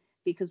girlfriend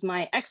because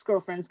my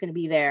ex-girlfriend's going to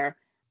be there,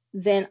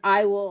 then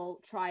I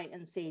will try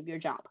and save your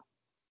job.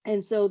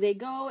 And so they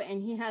go,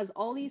 and he has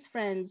all these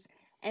friends.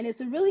 And it's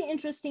a really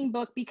interesting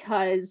book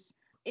because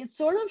it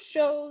sort of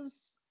shows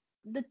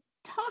the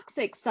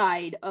toxic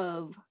side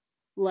of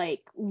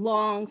like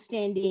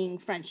long-standing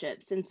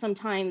friendships, and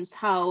sometimes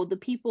how the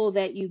people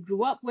that you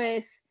grew up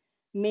with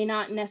may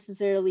not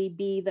necessarily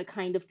be the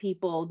kind of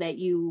people that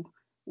you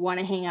want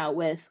to hang out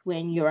with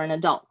when you're an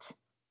adult.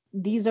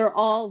 These are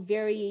all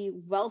very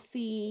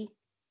wealthy,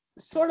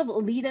 sort of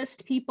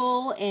elitist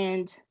people,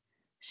 and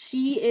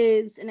she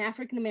is an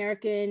African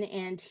American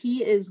and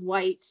he is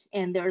white,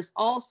 and there's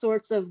all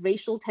sorts of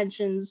racial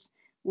tensions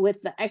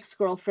with the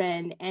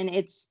ex-girlfriend, and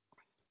it's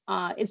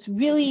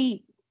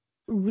really,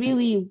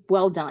 really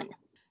well done.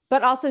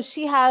 But also,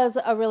 she has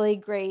a really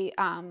great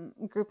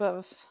group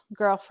of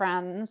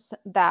girlfriends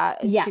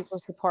that is super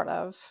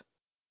supportive.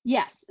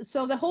 Yes.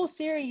 So the whole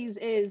series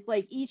is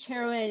like each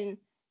heroine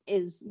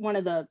is one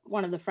of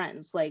the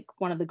friends, like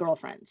one of the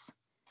girlfriends.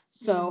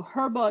 So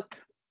her book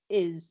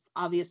is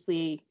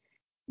obviously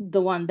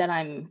the one that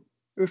I'm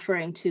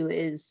referring to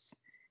is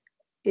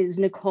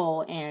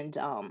Nicole,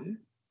 and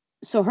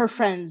so her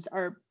friends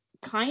are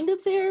kind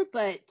of there,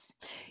 but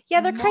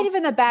yeah, they're kind of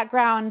in the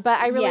background, but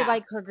I really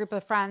like her group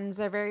of friends.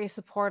 They're very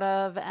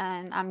supportive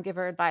and give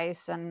her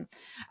advice, and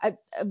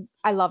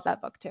I love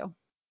that book too.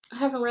 I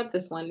haven't read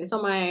this one. It's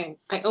on I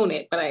own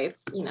it, but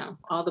it's,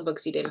 all the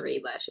books you didn't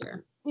read last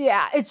year.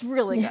 Yeah, it's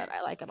really good.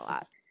 I like it a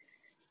lot.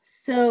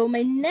 So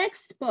my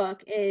next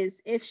book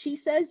is If She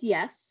Says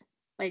Yes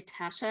by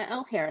Tasha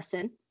L.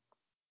 Harrison.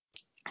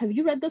 Have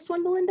you read this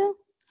one, Belinda?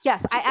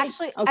 Yes,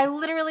 I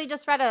literally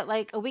just read it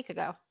like a week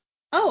ago.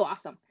 Oh,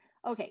 awesome.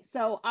 Okay,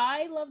 so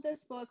I love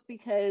this book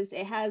because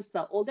it has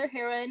the older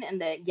heroine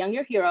and the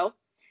younger hero,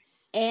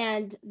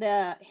 and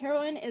the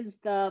heroine is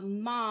the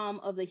mom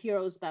of the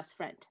hero's best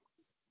friend,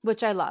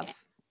 which I love.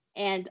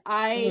 And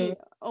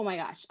oh my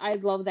gosh, I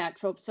love that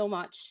trope so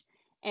much.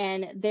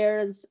 And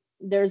there's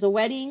a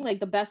wedding,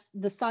 like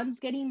the son's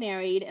getting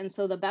married, and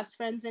so the best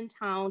friend's in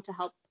town to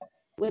help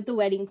with the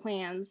wedding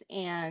plans.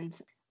 And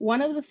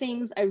one of the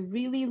things I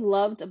really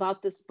loved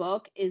about this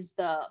book is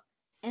the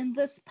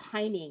endless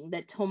pining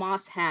that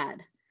Tomas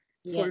had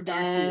for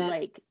Darcy.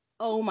 Like,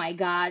 oh my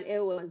God, it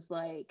was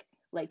like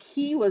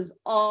he was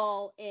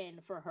all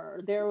in for her.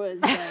 There was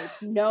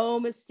like no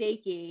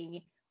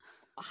mistaking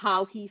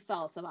how he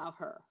felt about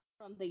her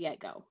from the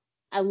get-go.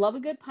 I love a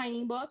good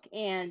pining book,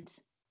 and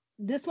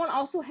this one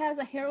also has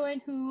a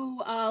heroine who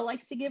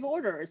likes to give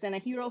orders and a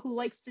hero who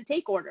likes to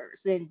take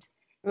orders, and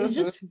it's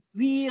just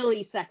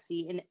really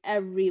sexy in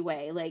every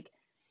way. Like,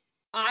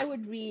 I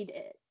would read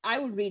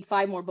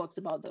 5 more books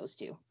about those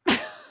two.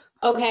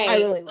 Okay. I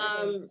really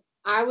would.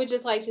 I would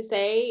just like to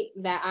say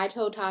that I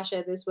told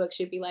Tasha this book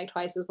should be like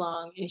twice as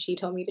long, and she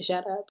told me to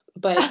shut up.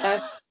 But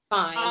that's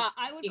fine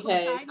I would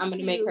because I'm going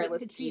to make her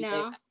listen Katrina, to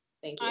you say that.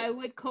 Thank you. I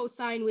would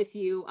co-sign with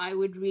you. I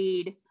would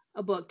read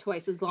a book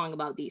twice as long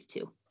about these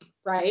two.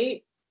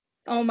 Right?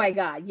 Oh my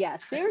God,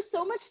 yes. There's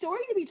so much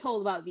story to be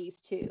told about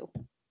these two.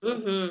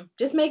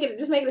 Just make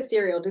it a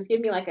serial. Just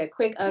give me like a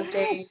quick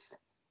update.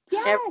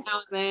 Yes. Every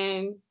now and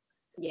then.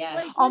 Yes.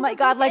 Like, oh my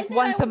God, like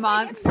once a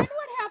month. And then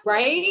what happened?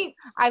 Right?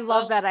 I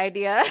love that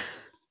idea.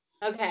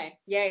 Okay.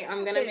 Yay.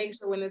 I'm going to make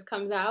sure when this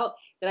comes out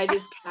that I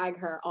just tag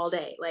her all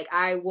day. Like,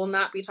 I will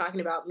not be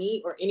talking about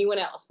me or anyone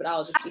else, but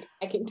I'll just be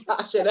tagging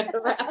Tasha to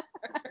harass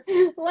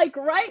her. Like,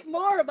 write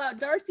more about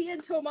Darcy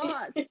and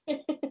Tomas.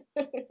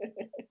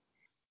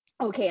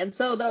 Okay, and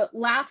so the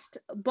last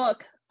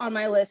book on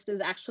my list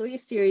is actually a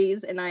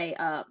series, and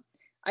I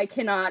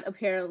cannot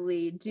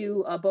apparently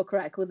do a book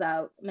rec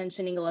without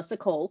mentioning Alyssa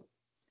Cole,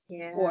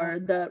 or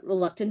The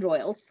Reluctant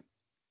Royals.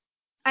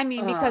 I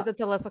mean, because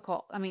it's Alyssa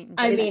Cole. I mean,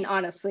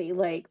 honestly,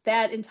 like,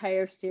 that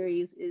entire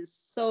series is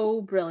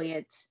so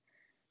brilliant,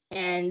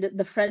 and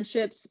the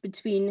friendships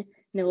between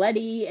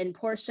Naledi and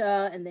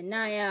Portia and then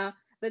Naya,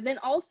 but then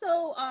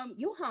also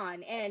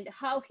Yuhan and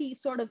how he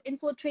sort of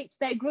infiltrates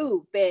that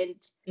group, and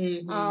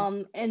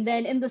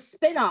then in the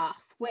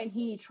spin-off when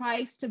he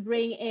tries to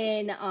bring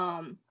in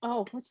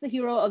what's the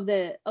hero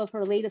of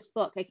her latest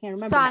book? I can't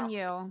remember now.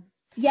 Sanyu.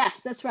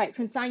 Yes, that's right,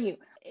 Prince Sanyu.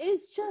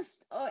 It's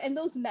just and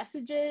those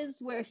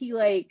messages where he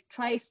like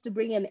tries to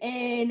bring him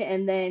in,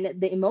 and then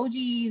the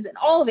emojis and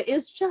all of it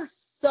is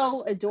just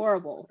so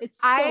adorable.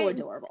 It's so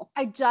adorable.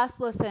 I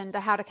just listened to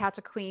How to Catch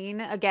a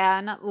Queen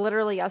again,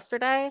 literally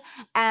yesterday,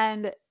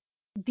 and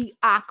the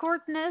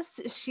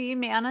awkwardness she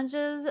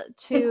manages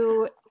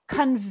to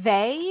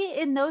convey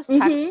in those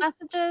text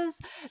messages,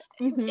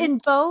 in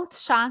both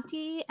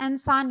Shanti and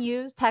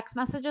Sanyu's text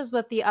messages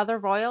with the other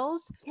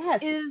royals,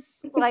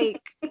 is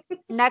like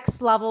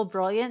next level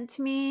brilliant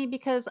to me,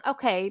 because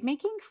okay,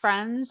 making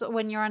friends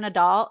when you're an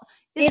adult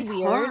is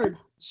weird. Hard.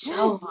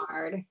 So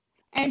hard.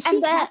 And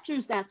she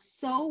captures that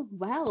so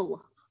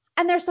well.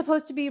 And they're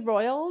supposed to be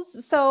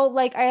royals, so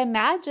like I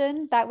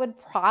imagine that would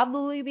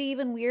probably be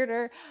even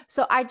weirder.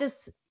 So I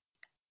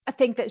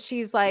think that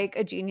she's like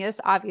a genius,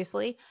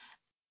 obviously.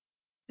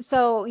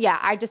 So yeah,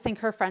 I just think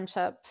her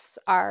friendships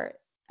are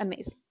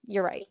amazing.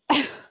 You're right.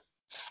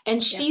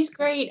 And she's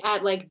great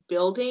at like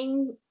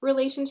building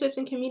relationships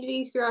and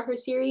communities throughout her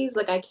series.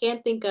 Like I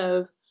can't think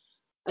of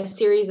a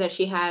series that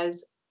she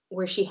has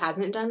where she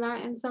hasn't done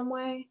that in some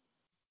way.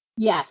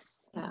 Yes.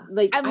 Yeah.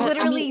 Like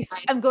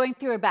I'm going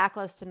through a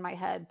backlist in my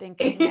head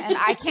thinking, and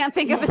I can't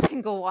think of a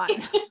single one.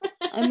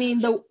 I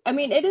mean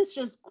it is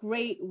just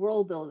great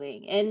world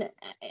building,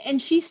 and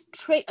she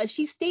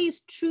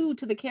stays true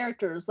to the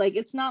characters. Like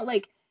it's not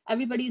like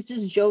everybody's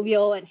just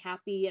jovial and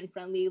happy and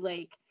friendly.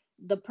 Like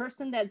the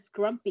person that's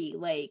grumpy,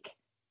 like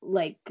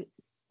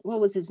what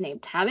was his name?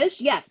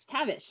 Tavish? Yes,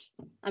 Tavish.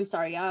 I'm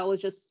sorry, I always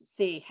just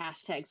say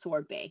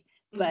 #SwordBay.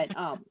 But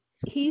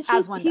he's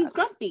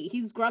grumpy.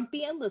 He's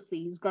grumpy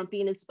endlessly. He's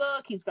grumpy in his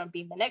book. He's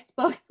grumpy in the next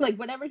book. Like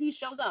whenever he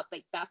shows up,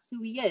 like that's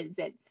who he is,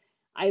 and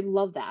I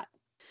love that.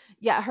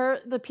 Yeah,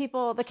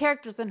 the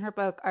characters in her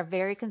book are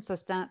very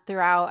consistent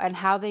throughout, and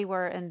how they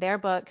were in their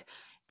book,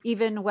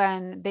 even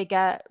when they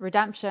get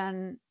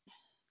redemption,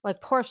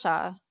 like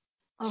Portia,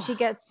 she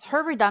gets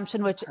her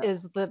redemption, which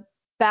is the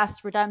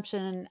best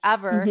redemption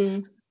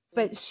ever.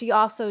 But she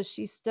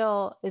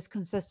still is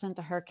consistent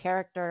to her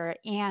character,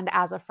 and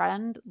as a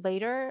friend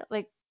later,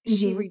 like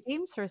she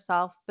redeems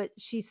herself, but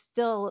she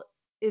still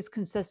is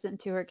consistent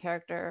to her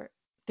character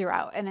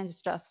throughout. And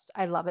it's just,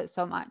 I love it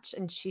so much.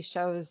 And she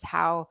shows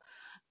how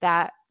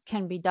that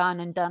can be done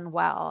and done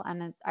well.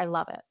 And I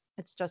love it.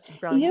 It's just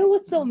brilliant. You know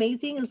what's so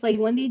amazing is like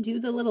when they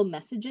do the little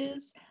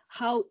messages,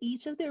 how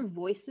each of their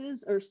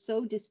voices are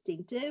so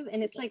distinctive.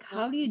 And it's like,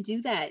 how do you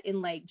do that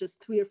in like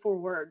just 3 or 4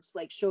 words,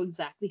 like show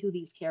exactly who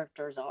these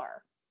characters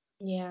are?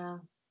 Yeah.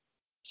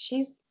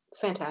 She's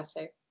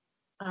fantastic.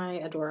 I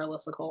adore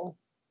Alyssa Cole.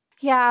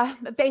 Yeah,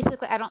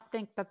 basically, I don't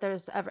think that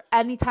there's ever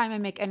any time I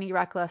make any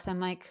rec list, I'm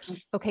like,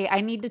 okay,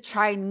 I need to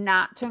try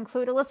not to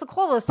include Alyssa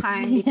Cole this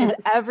time, because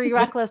every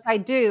rec list I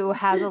do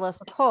has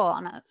Alyssa Cole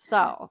on it.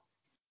 So.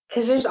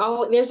 Because there's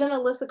an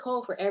Alyssa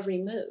Cole for every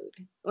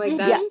mood. Like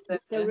that's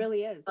there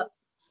really is.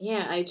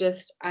 Yeah,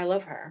 I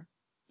love her.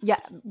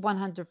 Yeah,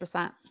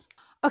 100%.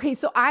 Okay,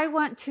 so I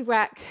want to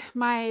rec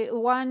my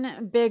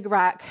one big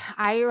rec.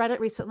 I read it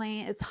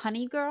recently. It's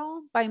Honey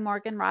Girl by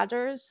Morgan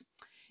Rogers.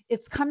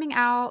 It's coming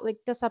out, like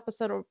this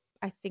episode will,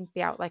 I think,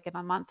 be out like in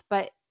a month.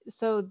 But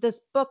so this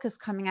book is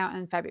coming out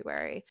in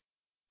February.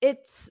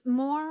 It's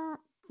more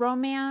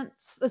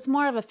romance. It's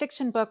more of a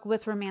fiction book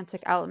with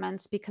romantic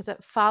elements because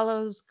it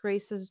follows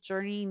Grace's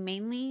journey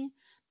mainly.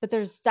 But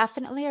there's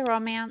definitely a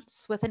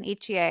romance with an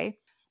HEA.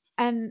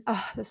 And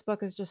this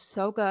book is just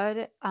so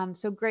good.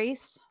 So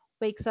Grace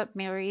wakes up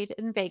married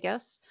in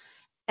Vegas,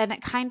 and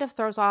it kind of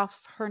throws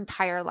off her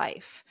entire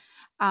life.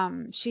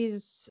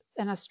 She's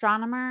an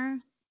astronomer.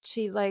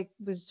 She I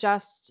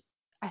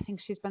think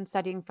she's been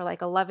studying for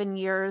like 11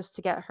 years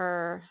to get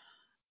her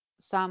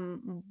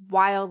some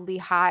wildly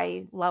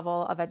high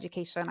level of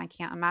education I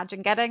can't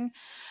imagine getting.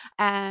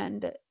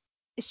 And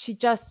she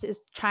just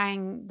is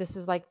trying, this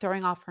is like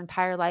throwing off her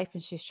entire life,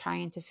 and she's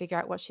trying to figure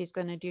out what she's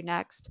going to do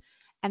next.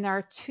 And there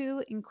are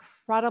 2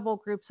 incredible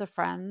groups of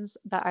friends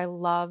that I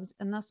loved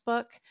in this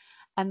book.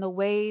 And the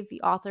way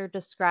the author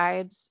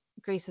describes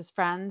Grace's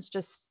friends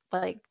just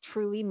like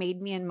truly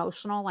made me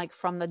emotional, like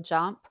from the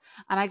jump.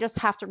 And I just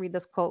have to read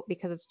this quote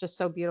because it's just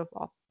so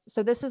beautiful.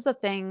 So this is the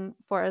thing: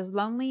 for as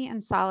lonely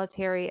and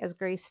solitary as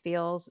Grace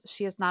feels,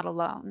 she is not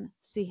alone.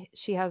 See,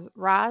 she has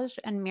Raj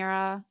and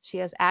Mira. She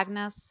has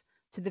Agnes.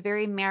 To the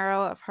very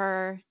marrow of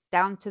her,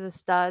 down to the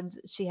studs,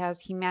 she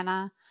has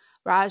Jimena.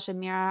 Raj and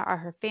Mira are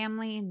her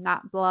family,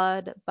 not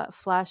blood, but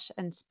flesh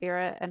and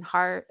spirit and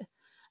heart.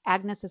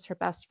 Agnes is her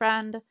best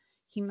friend.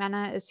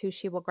 Jimena is who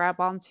she will grab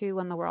onto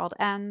when the world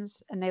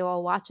ends, and they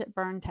will watch it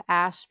burn to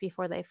ash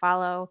before they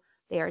follow.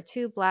 They are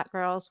 2 black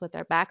girls with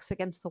their backs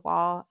against the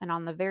wall, and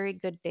on the very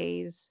good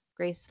days,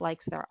 Grace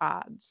likes their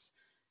odds.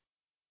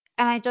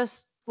 And I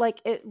just,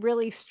 like, it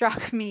really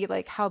struck me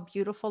like how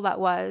beautiful that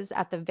was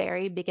at the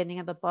very beginning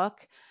of the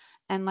book.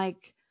 And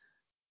like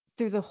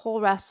through the whole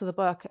rest of the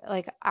book,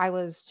 like I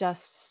was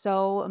just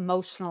so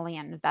emotionally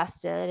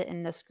invested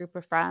in this group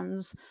of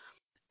friends.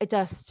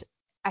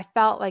 I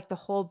felt like the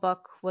whole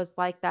book was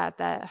like that,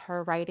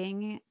 her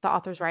writing, the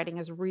author's writing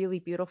is really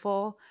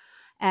beautiful.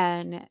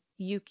 And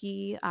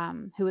Yuki,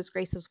 who is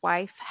Grace's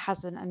wife,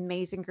 has an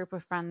amazing group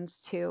of friends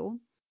too.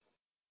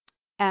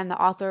 And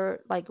the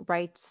author like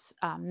writes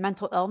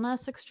mental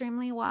illness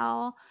extremely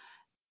well.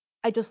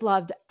 I just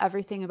loved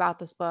everything about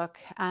this book,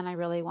 and I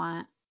really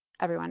want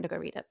everyone to go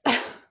read it.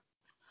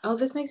 Oh,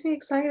 this makes me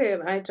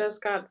excited. I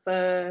just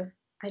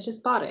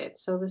bought it.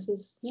 So this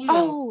is, yay.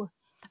 Oh,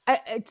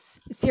 it's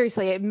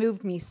seriously, it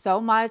moved me so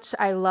much.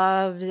 I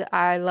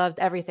loved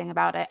everything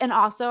about it. And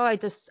also I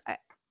just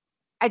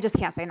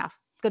can't say enough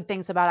good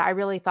things about it. I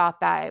really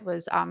thought that it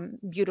was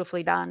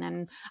beautifully done,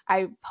 and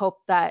I hope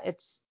that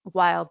it's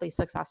wildly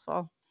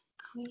successful.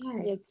 Yeah.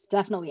 It's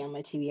definitely on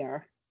my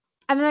TBR.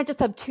 And then I just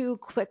have two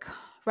quick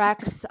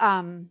recs.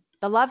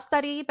 The Love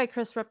Study by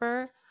Chris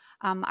Ripper.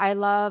 I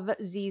love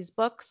Z's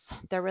books.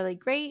 They're really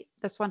great.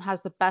 This one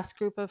has the best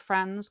group of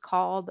friends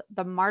called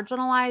the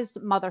Marginalized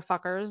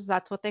Motherfuckers.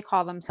 That's what they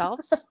call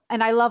themselves.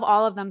 And I love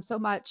all of them so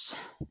much.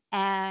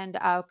 And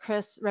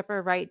Chris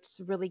Ripper writes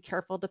really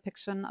careful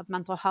depiction of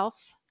mental health.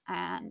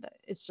 And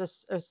it's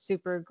just a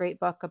super great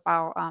book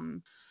about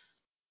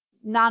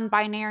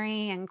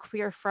non-binary and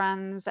queer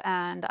friends.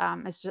 And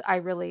I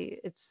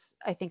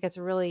think it's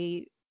a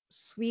really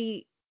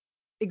sweet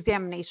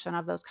examination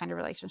of those kind of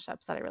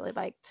relationships that I really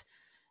liked.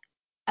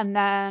 And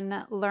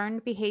then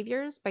Learned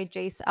Behaviors by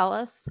Jace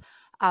Ellis.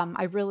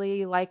 I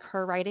really like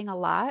her writing a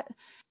lot.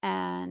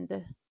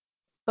 And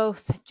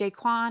both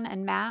Jaquan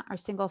and Matt are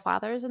single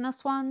fathers in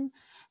this one.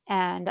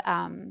 And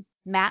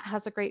Matt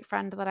has a great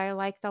friend that I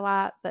liked a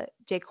lot, but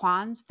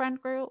Jaquan's friend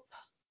group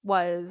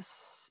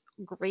was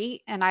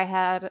great. And I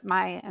had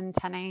my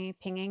antennae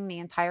pinging the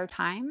entire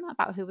time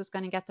about who was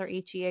going to get their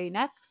HEA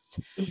next.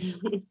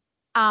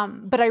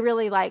 But I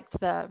really liked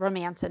the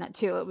romance in it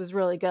too. It was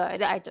really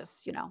good. I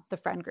just, the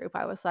friend group,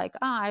 I was like, oh,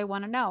 I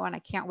want to know, and I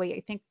can't wait.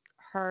 I think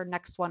her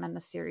next one in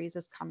the series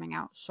is coming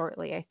out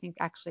shortly. I think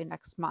actually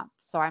next month.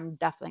 So I'm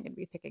definitely going to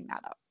be picking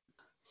that up.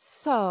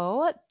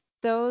 So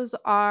those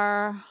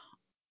are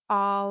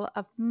all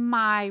of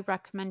my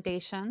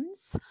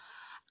recommendations.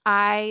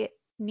 I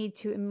need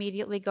to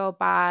immediately go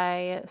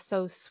buy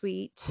So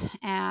Sweet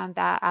and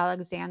that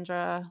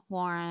Alexandra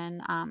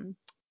Warren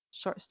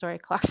short story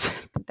collection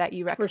that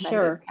you recommended. For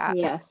sure. Kat.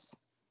 Yes.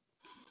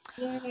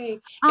 Yay.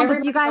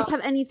 But do you guys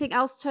have anything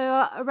else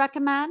to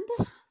recommend?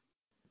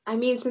 I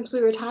mean, since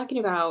we were talking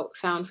about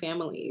found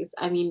families,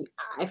 I mean,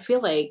 I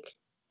feel like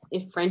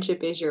if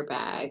friendship is your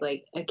bag,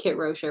 like a Kit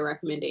Rocha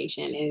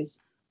recommendation is.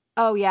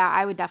 Oh yeah,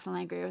 I would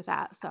definitely agree with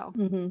that. So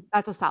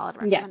that's a solid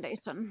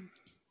recommendation.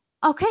 Yes.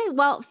 Okay,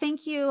 well,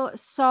 thank you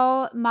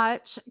so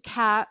much,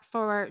 Kat,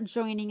 for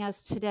joining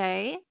us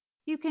today.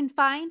 You can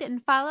find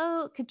and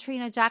follow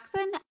Katrina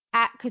Jackson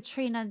at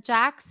Katrina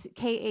Jax,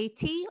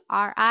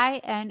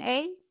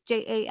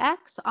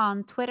 KatrinaJax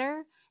on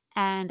Twitter,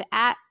 and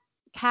at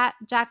Kat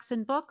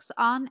Jackson Books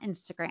on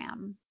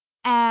Instagram.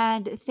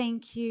 And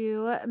thank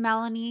you,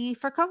 Melanie,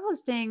 for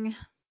co-hosting.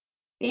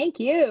 Thank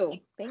you.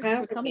 Thanks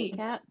for coming,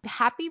 Kat.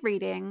 Happy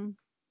reading.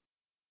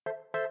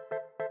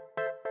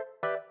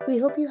 We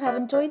hope you have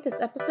enjoyed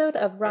this episode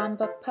of Rom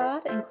Book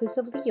Pod,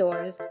 Inclusively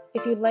Yours.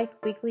 If you'd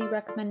like weekly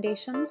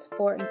recommendations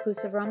for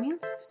inclusive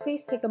romance,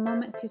 please take a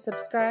moment to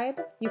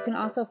subscribe. You can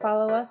also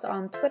follow us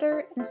on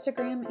Twitter,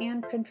 Instagram,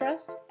 and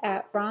Pinterest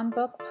at Rom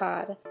Book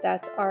Pod.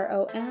 That's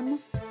ROMBKPOD.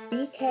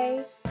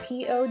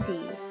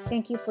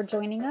 Thank you for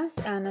joining us,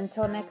 and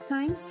until next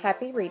time,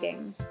 happy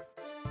reading.